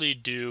entirely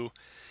due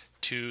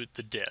to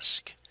the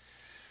disk.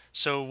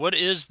 So what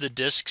is the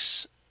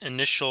disk's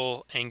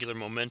initial angular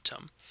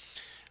momentum?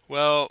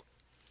 Well,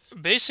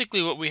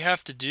 basically what we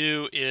have to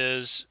do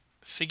is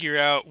figure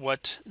out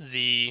what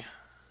the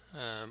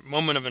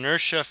moment of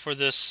inertia for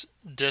this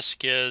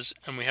disk is,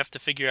 and we have to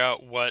figure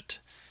out what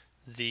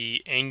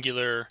the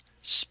angular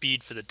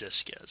speed for the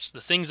disk is. The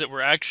things that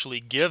we're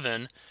actually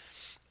given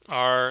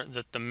are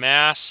that the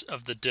mass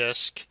of the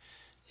disk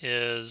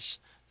is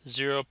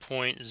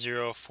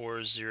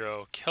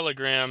 0.040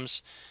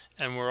 kilograms,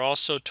 and we're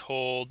also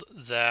told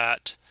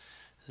that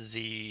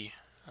the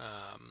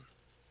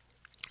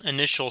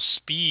initial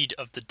speed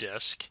of the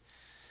disk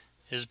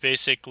is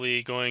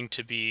basically going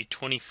to be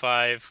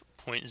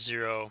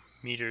 25.0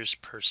 meters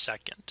per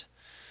second.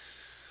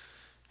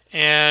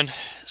 And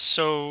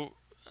so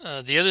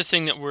the other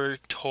thing that we're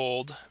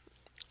told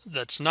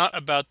that's not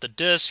about the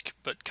disk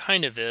but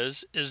kind of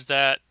is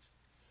that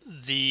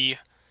the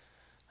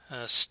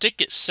stick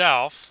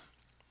itself,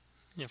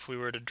 if we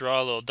were to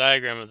draw a little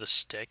diagram of the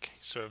stick,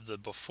 sort of the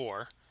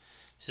before,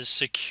 is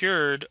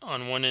secured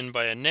on one end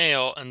by a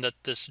nail, and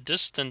that this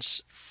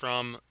distance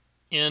from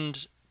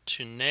end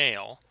to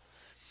nail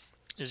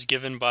is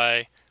given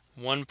by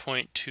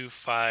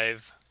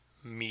 1.25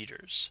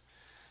 meters.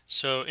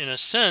 So in a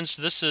sense,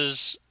 this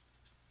is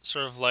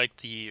sort of like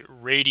the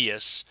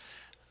radius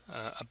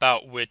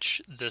about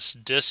which this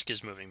disc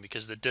is moving,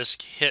 because the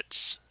disc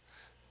hits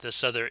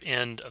this other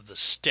end of the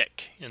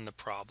stick in the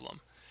problem.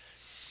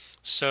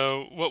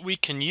 So what we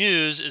can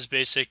use is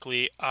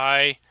basically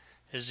I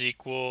is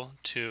equal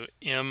to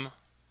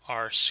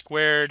mr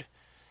squared,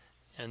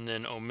 and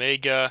then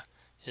omega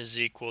is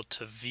equal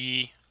to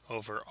v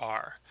over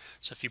r.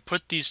 So if you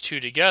put these two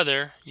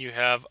together, you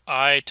have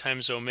I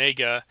times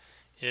omega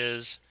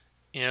is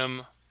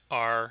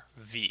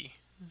mrv.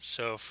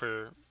 So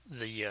for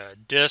the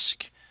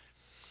disk,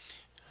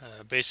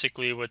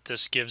 basically what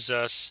this gives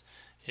us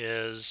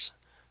is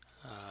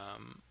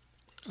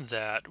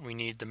that we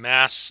need the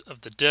mass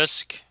of the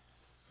disk,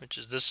 which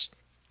is this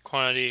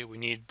quantity, we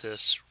need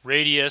this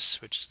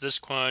radius, which is this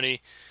quantity,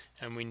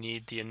 and we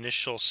need the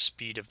initial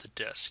speed of the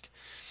disk.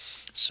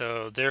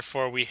 So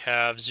therefore we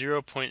have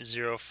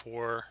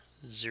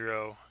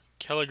 0.040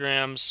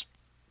 kilograms.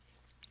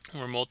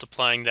 We're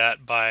multiplying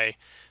that by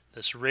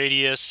this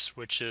radius,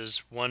 which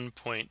is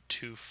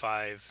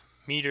 1.25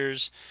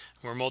 meters.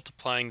 We're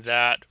multiplying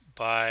that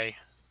by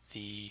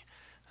the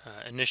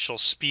initial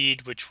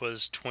speed, which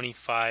was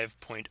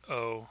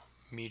 25.0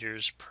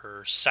 meters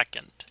per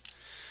second.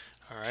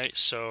 Alright,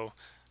 so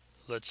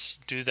let's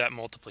do that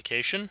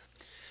multiplication.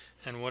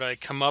 And what I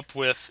come up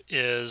with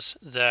is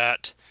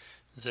that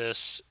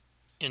this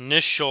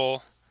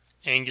initial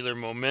angular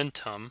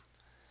momentum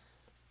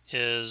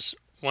is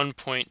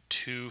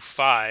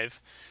 1.25,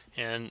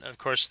 and of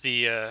course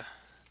the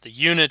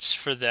units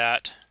for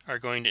that are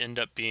going to end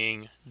up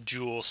being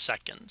joule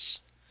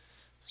seconds.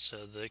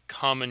 So the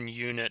common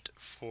unit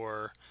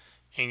for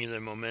angular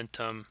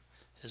momentum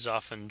is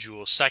often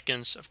joule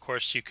seconds. Of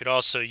course, you could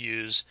also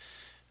use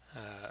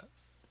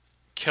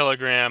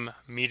kilogram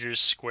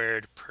meters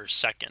squared per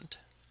second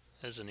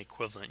as an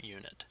equivalent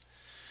unit.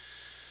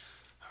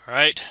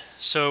 Alright,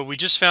 so we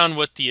just found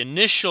what the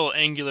initial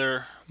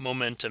angular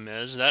momentum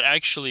is. That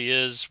actually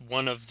is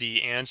one of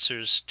the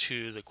answers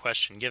to the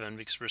question given,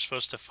 because we're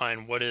supposed to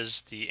find what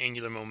is the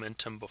angular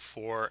momentum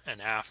before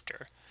and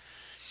after.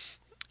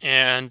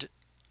 And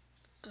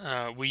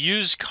we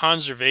use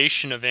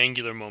conservation of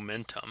angular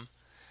momentum.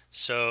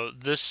 So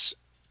this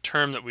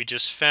term that we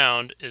just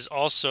found is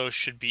also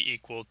should be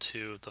equal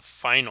to the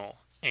final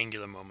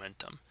angular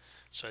momentum.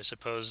 So I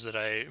suppose that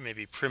I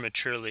maybe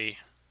prematurely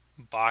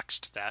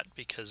boxed that,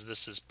 because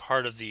this is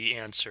part of the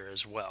answer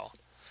as well.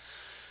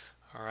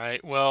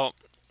 Alright, well,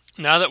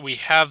 now that we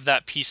have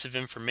that piece of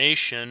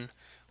information,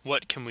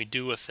 what can we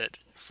do with it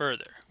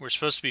further? We're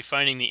supposed to be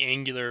finding the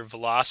angular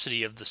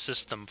velocity of the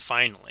system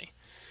finally.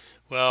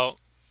 Well,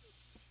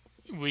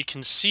 we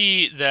can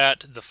see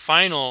that the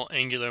final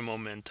angular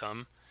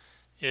momentum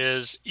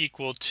is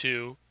equal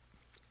to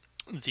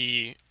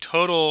the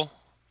total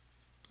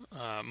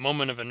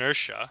moment of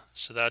inertia,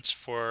 so that's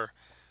for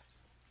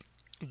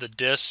the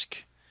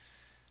disk,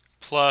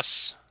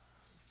 plus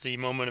the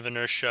moment of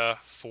inertia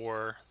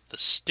for the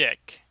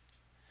stick,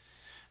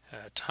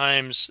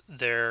 times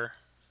their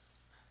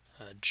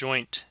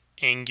joint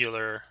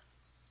angular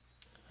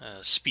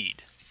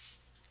speed.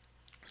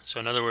 So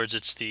in other words,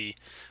 it's the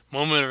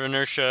moment of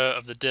inertia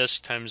of the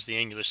disk times the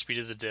angular speed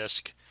of the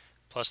disk,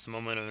 plus the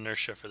moment of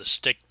inertia for the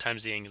stick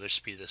times the angular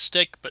speed of the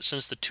stick. But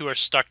since the two are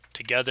stuck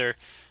together,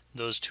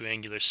 those two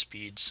angular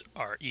speeds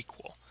are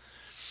equal.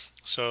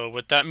 So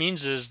what that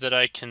means is that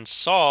I can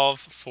solve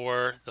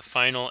for the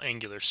final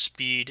angular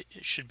speed.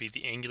 It should be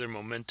the angular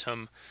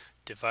momentum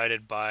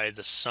divided by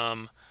the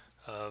sum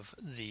of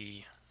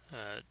the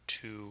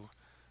two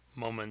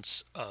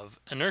moments of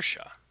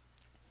inertia.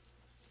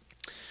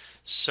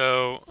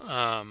 So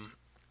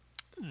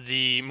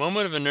the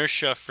moment of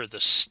inertia for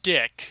the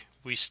stick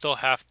we still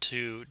have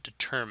to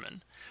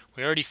determine.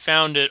 We already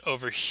found it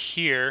over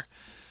here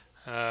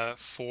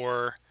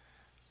for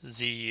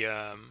the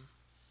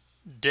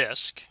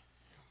disk.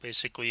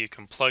 Basically, you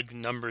can plug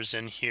numbers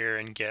in here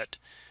and get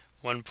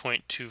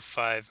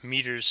 1.25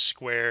 meters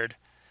squared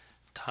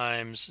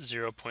times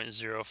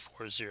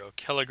 0.040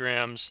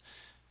 kilograms.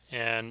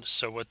 And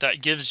so what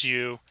that gives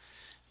you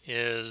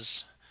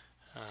is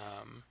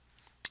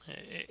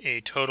a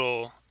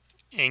total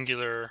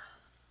angular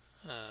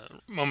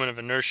moment of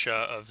inertia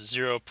of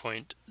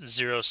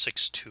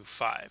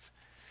 0.0625.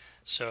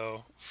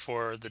 So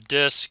for the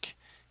disk,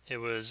 it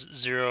was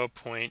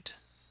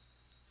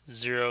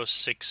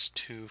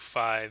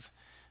 0.0625,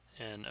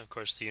 and of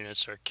course the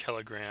units are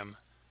kilogram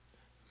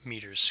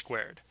meters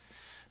squared.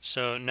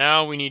 So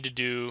now we need to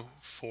do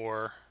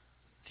for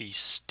the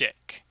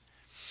stick.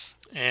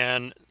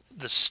 And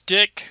the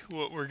stick,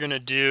 what we're going to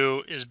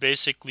do is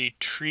basically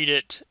treat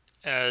it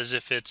as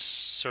if it's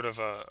sort of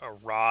a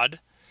rod.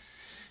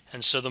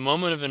 And so the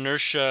moment of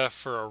inertia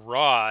for a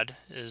rod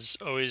is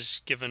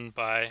always given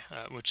by,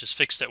 which is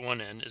fixed at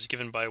one end, is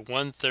given by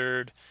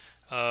 1/3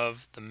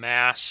 of the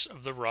mass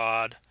of the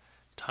rod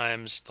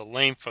times the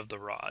length of the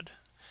rod,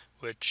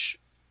 which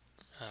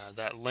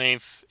that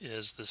length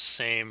is the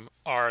same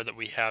r that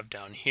we have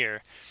down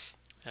here,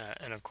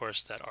 and of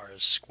course that r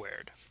is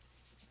squared.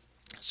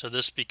 So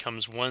this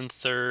becomes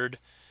 1/3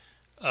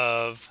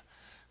 of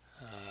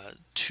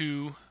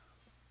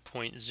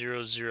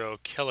 2.00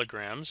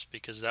 kilograms,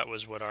 because that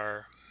was what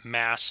our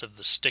mass of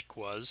the stick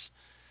was,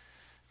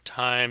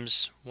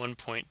 times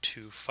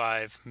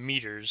 1.25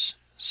 meters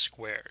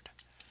squared.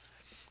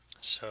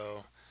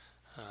 So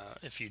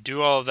if you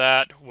do all of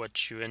that,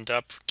 what you end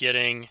up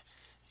getting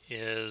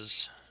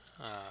is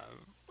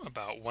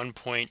about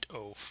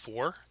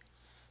 1.04.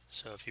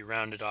 So if you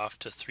round it off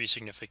to 3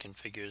 significant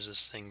figures,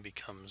 this thing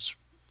becomes,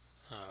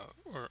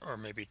 or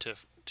maybe to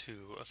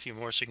a few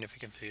more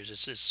significant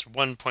figures, it's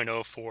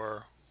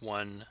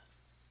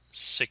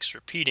 1.0416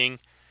 repeating.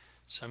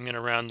 So I'm going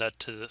to round that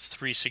to the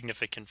 3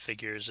 significant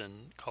figures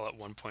and call it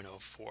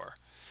 1.04.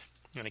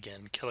 And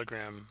again,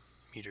 kilogram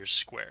meters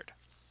squared.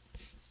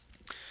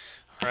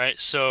 All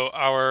right, so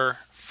our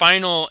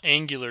final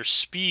angular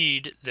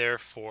speed,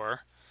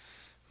 therefore,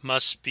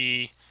 must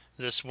be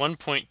this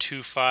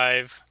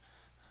 1.25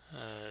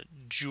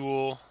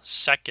 joule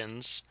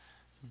seconds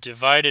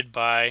divided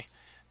by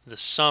the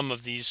sum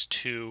of these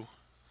two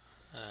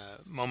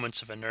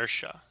moments of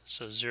inertia.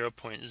 So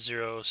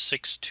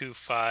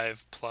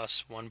 0.0625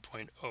 plus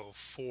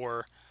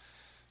 1.04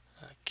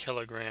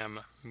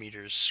 kilogram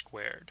meters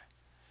squared.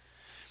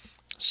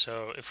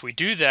 So if we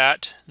do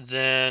that,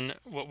 then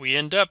what we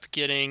end up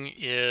getting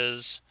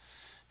is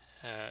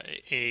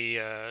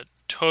a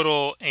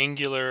total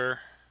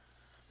angular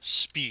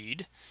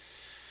speed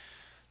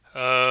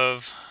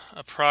of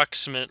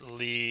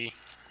approximately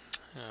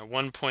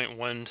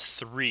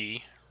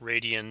 1.13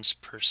 radians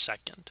per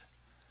second.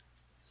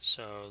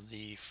 So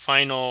the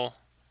final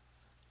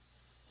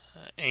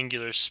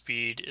angular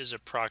speed is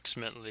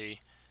approximately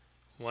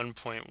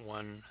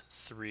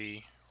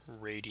 1.13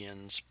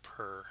 radians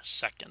per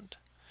second.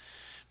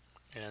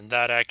 And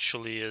that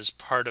actually is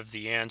part of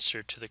the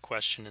answer to the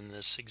question in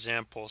this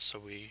example, so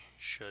we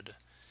should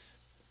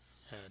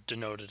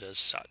denote it as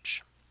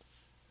such.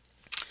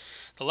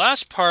 The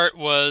last part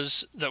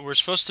was that we're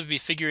supposed to be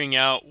figuring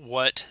out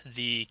what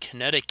the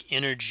kinetic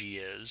energy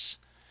is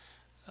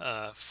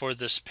for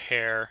this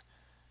pair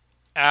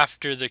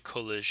after the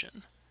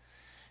collision.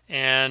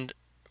 And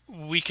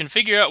we can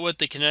figure out what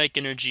the kinetic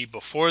energy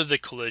before the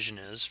collision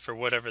is, for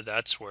whatever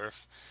that's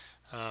worth,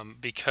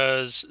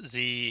 because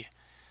the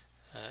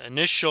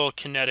initial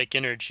kinetic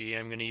energy,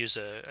 I'm going to use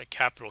a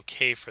capital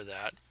K for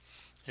that,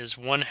 is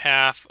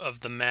 1/2 of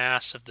the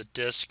mass of the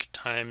disk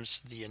times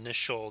the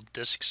initial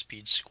disk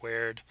speed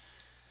squared,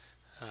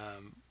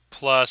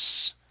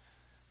 plus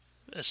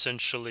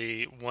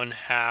essentially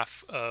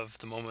 1/2 of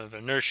the moment of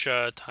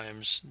inertia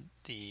times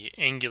the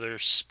angular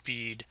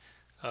speed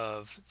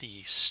of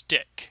the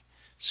stick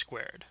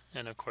squared.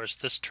 And of course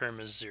this term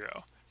is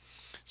 0.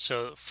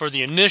 So for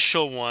the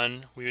initial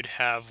one, we would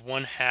have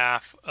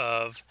 1/2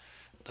 of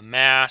the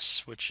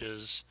mass, which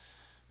is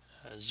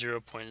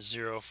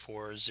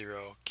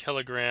 0.040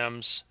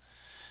 kilograms,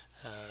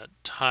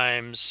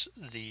 times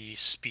the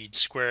speed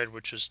squared,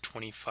 which is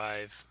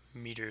 25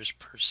 meters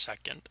per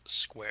second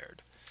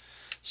squared.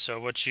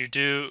 So what you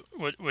do,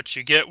 what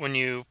you get when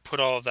you put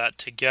all of that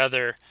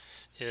together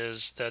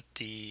is that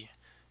the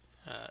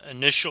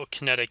initial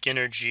kinetic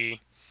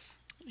energy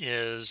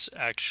is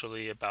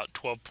actually about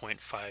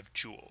 12.5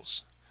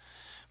 joules.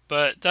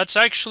 But that's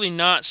actually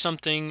not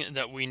something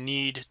that we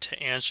need to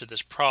answer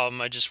this problem.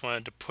 I just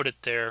wanted to put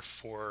it there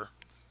for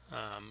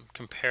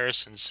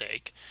comparison's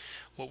sake.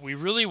 What we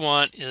really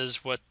want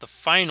is what the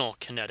final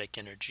kinetic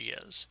energy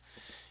is.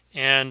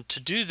 And to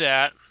do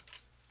that,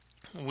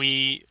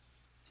 we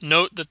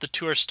note that the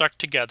two are stuck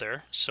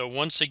together. So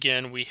once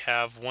again, we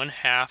have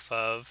 1/2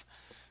 of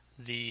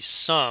the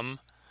sum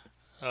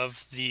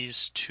of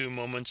these two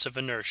moments of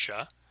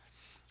inertia.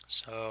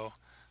 So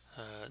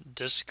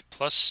disk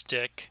plus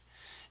stick,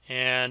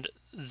 and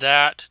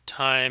that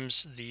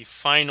times the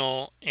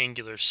final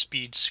angular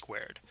speed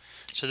squared.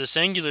 So this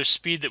angular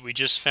speed that we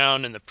just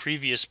found in the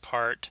previous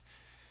part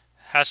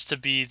has to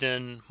be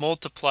then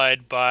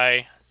multiplied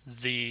by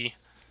the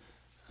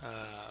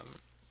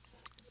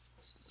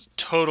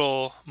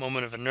total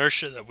moment of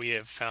inertia that we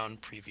have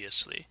found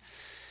previously.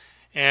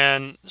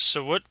 And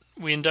so what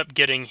we end up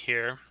getting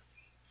here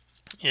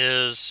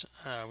is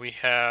we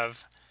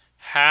have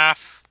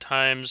 1/2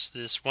 times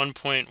this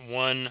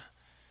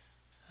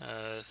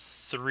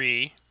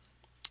 1.13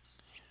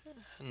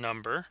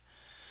 number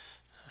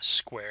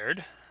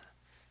squared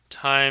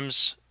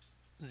times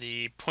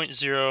the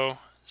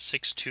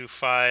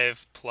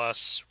 0.0625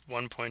 plus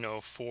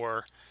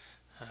 1.04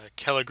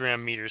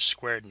 kilogram meters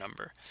squared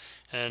number.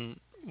 And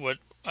what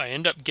I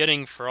end up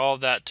getting for all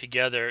that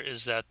together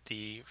is that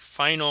the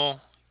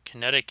final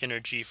kinetic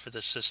energy for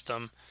the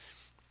system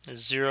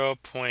is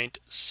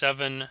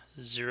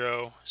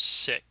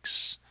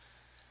 0.706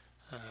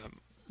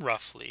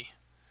 roughly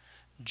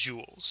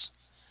joules.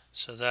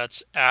 So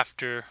that's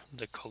after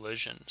the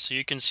collision. So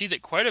you can see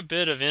that quite a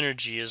bit of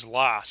energy is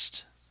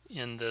lost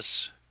in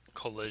this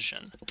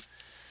collision.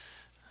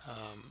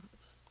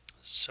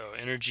 So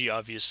energy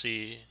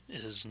obviously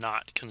is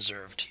not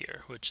conserved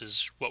here, which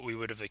is what we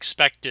would have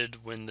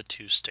expected when the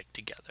two stick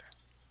together.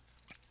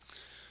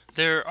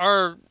 There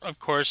are, of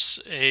course,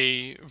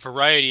 a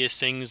variety of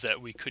things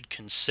that we could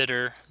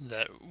consider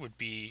that would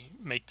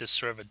make this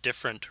sort of a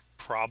different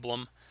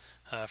problem.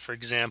 For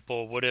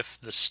example, what if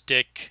the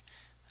stick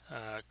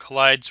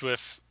collides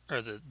with,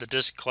 or the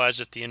disc collides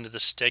with the end of the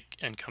stick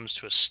and comes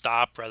to a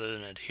stop rather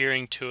than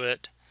adhering to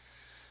it?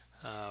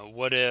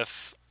 What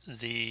if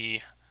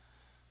the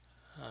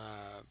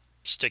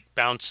stick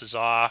bounces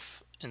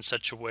off in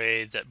such a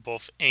way that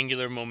both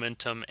angular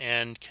momentum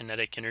and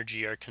kinetic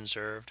energy are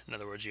conserved? In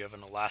other words, you have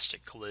an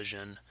elastic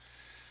collision.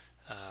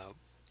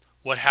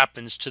 What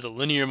happens to the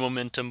linear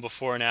momentum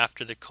before and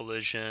after the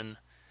collision?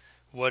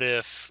 What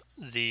if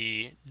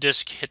the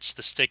disc hits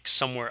the stick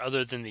somewhere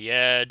other than the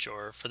edge,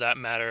 or for that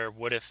matter,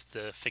 what if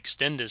the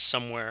fixed end is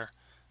somewhere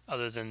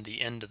other than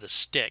the end of the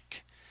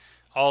stick?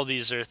 All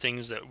these are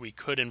things that we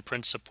could in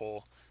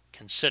principle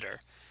consider.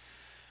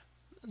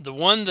 The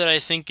one that I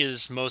think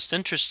is most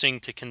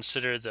interesting to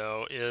consider,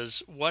 though,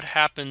 is what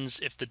happens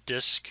if the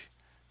disc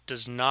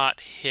does not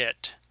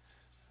hit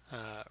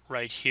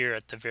right here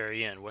at the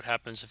very end? What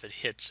happens if it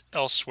hits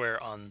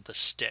elsewhere on the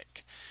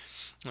stick?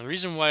 And the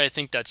reason why I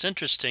think that's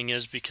interesting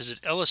is because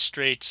it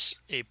illustrates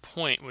a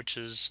point, which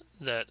is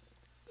that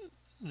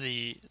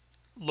the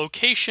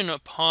location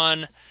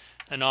upon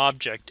an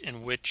object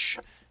in which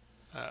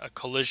a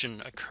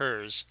collision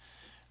occurs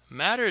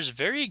matters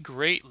very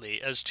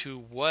greatly as to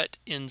what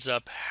ends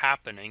up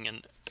happening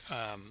and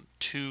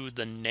to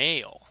the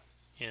nail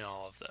in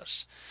all of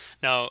this.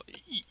 Now,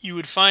 you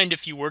would find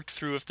if you worked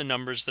through with the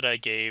numbers that I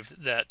gave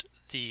that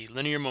the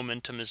linear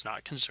momentum is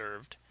not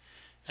conserved,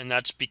 and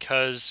that's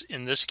because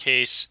in this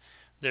case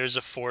there's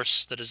a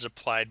force that is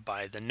applied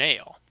by the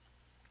nail.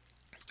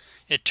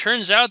 It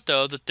turns out,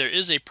 though, that there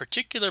is a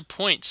particular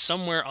point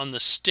somewhere on the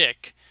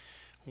stick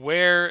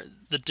where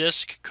the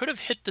disc could have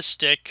hit the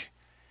stick,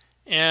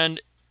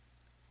 and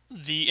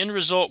the end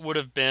result would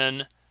have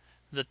been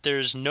that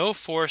there's no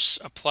force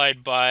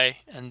applied by,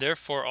 and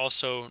therefore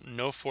also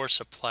no force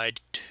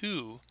applied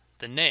to,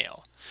 the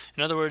nail.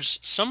 In other words,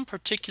 some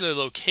particular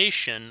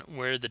location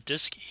where the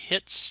disc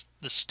hits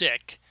the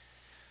stick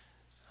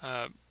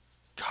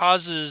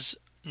causes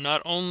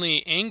not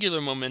only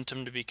angular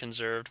momentum to be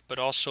conserved, but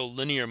also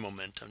linear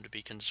momentum to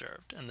be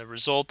conserved. And the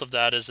result of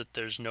that is that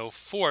there's no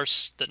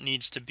force that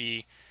needs to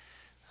be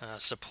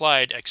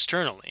supplied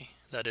externally,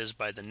 that is,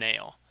 by the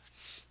nail.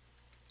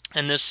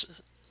 And this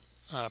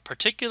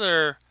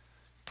particular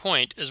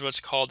point is what's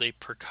called a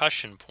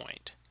percussion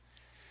point.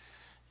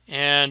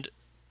 And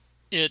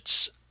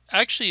it's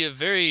actually a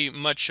very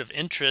much of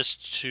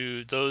interest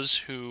to those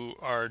who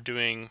are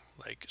doing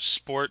like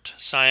sport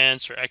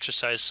science or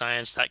exercise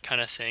science, that kind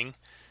of thing,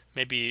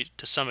 maybe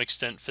to some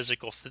extent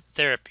physical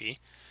therapy,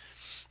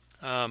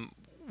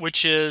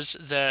 which is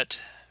that,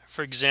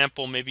 for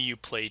example, maybe you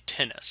play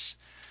tennis,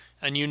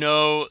 and you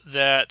know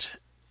that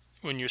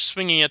when you're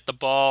swinging at the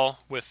ball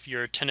with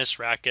your tennis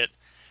racket,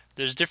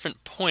 there's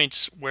different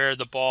points where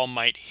the ball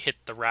might hit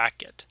the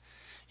racket.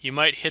 You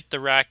might hit the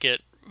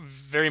racket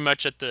very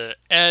much at the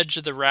edge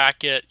of the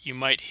racket. You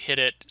might hit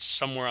it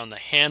somewhere on the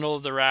handle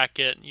of the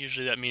racket.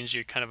 Usually that means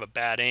you're kind of a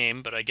bad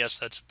aim, but I guess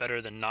that's better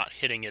than not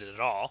hitting it at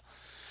all.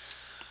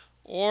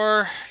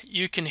 Or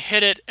you can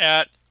hit it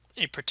at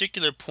a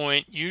particular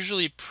point,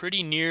 usually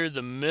pretty near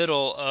the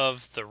middle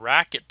of the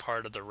racket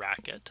part of the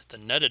racket, the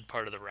netted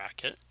part of the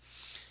racket.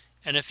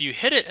 And if you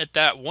hit it at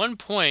that one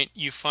point,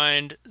 you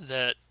find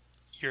that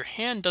your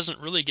hand doesn't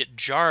really get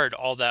jarred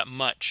all that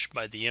much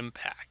by the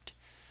impact.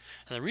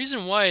 And the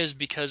reason why is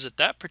because at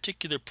that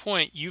particular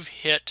point, you've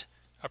hit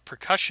a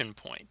percussion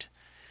point.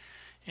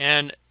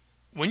 And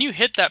when you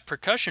hit that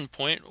percussion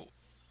point,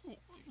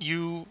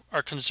 you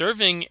are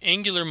conserving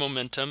angular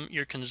momentum,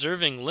 you're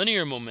conserving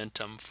linear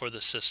momentum for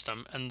the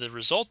system, and the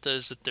result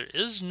is that there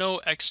is no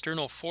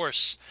external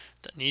force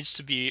that needs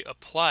to be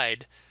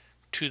applied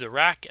to the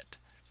racket.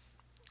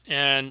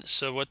 And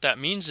so what that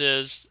means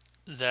is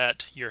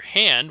that your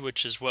hand,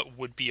 which is what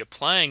would be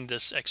applying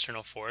this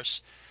external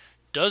force,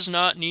 does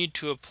not need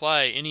to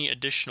apply any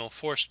additional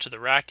force to the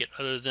racket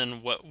other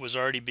than what was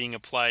already being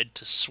applied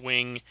to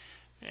swing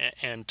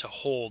and to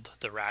hold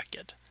the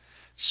racket.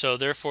 So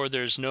therefore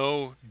there's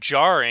no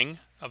jarring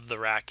of the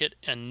racket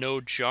and no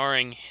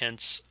jarring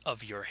hence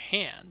of your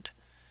hand.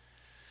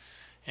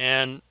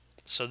 And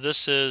so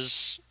this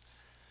is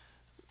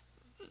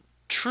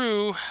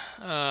true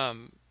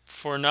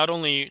for not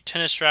only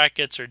tennis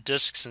rackets or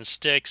discs and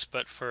sticks,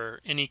 but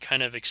for any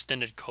kind of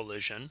extended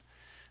collision.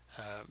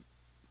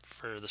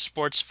 For the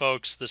sports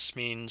folks, this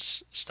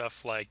means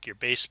stuff like your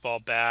baseball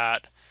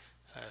bat.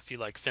 If you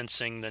like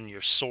fencing, then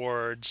your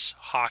swords,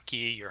 hockey,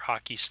 your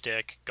hockey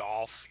stick,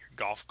 golf, your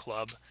golf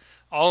club.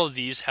 All of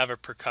these have a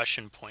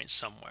percussion point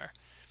somewhere.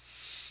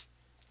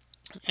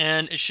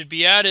 And it should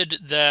be added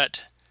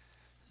that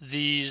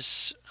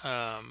these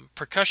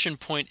percussion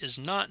point is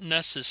not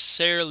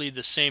necessarily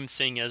the same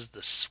thing as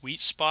the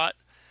sweet spot,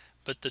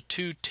 but the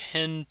two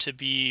tend to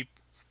be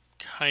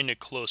kind of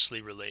closely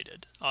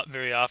related.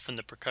 Very often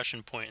the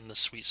percussion point and the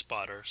sweet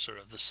spot are sort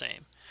of the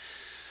same.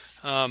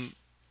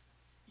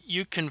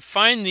 You can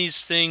find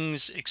these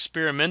things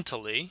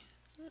experimentally,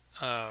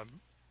 I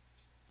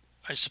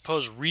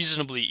suppose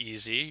reasonably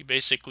easy.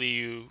 Basically,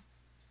 you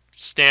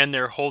stand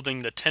there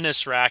holding the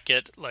tennis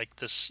racket like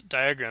this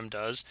diagram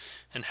does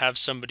and have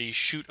somebody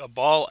shoot a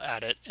ball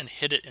at it and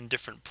hit it in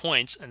different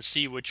points and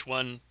see which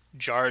one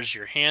jars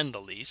your hand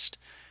the least,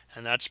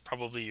 and that's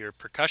probably your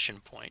percussion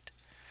point.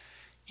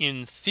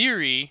 In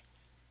theory,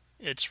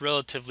 it's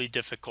relatively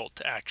difficult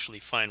to actually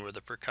find where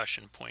the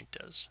percussion point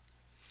is.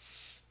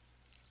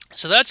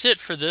 So that's it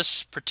for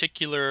this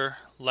particular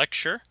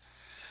lecture.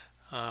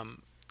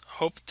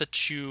 Hope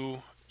that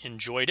you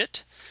enjoyed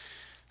it.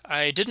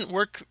 I didn't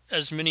work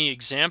as many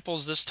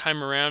examples this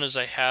time around as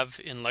I have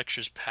in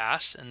lectures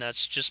past, and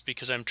that's just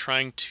because I'm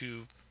trying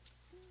to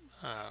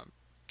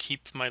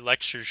keep my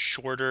lectures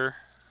shorter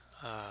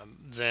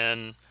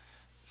than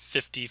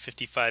 50,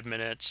 55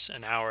 minutes,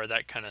 an hour,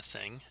 that kind of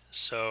thing.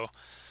 So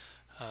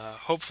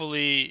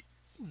hopefully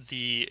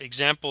the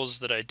examples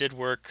that I did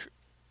work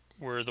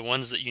were the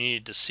ones that you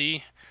needed to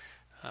see,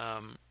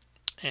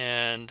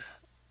 and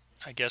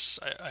I guess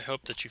I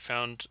hope that you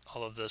found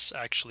all of this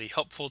actually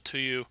helpful to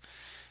you.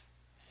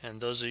 And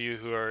those of you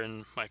who are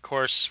in my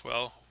course,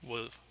 well,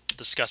 we'll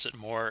discuss it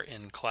more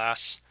in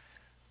class.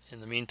 In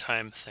the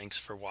meantime, thanks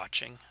for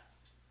watching.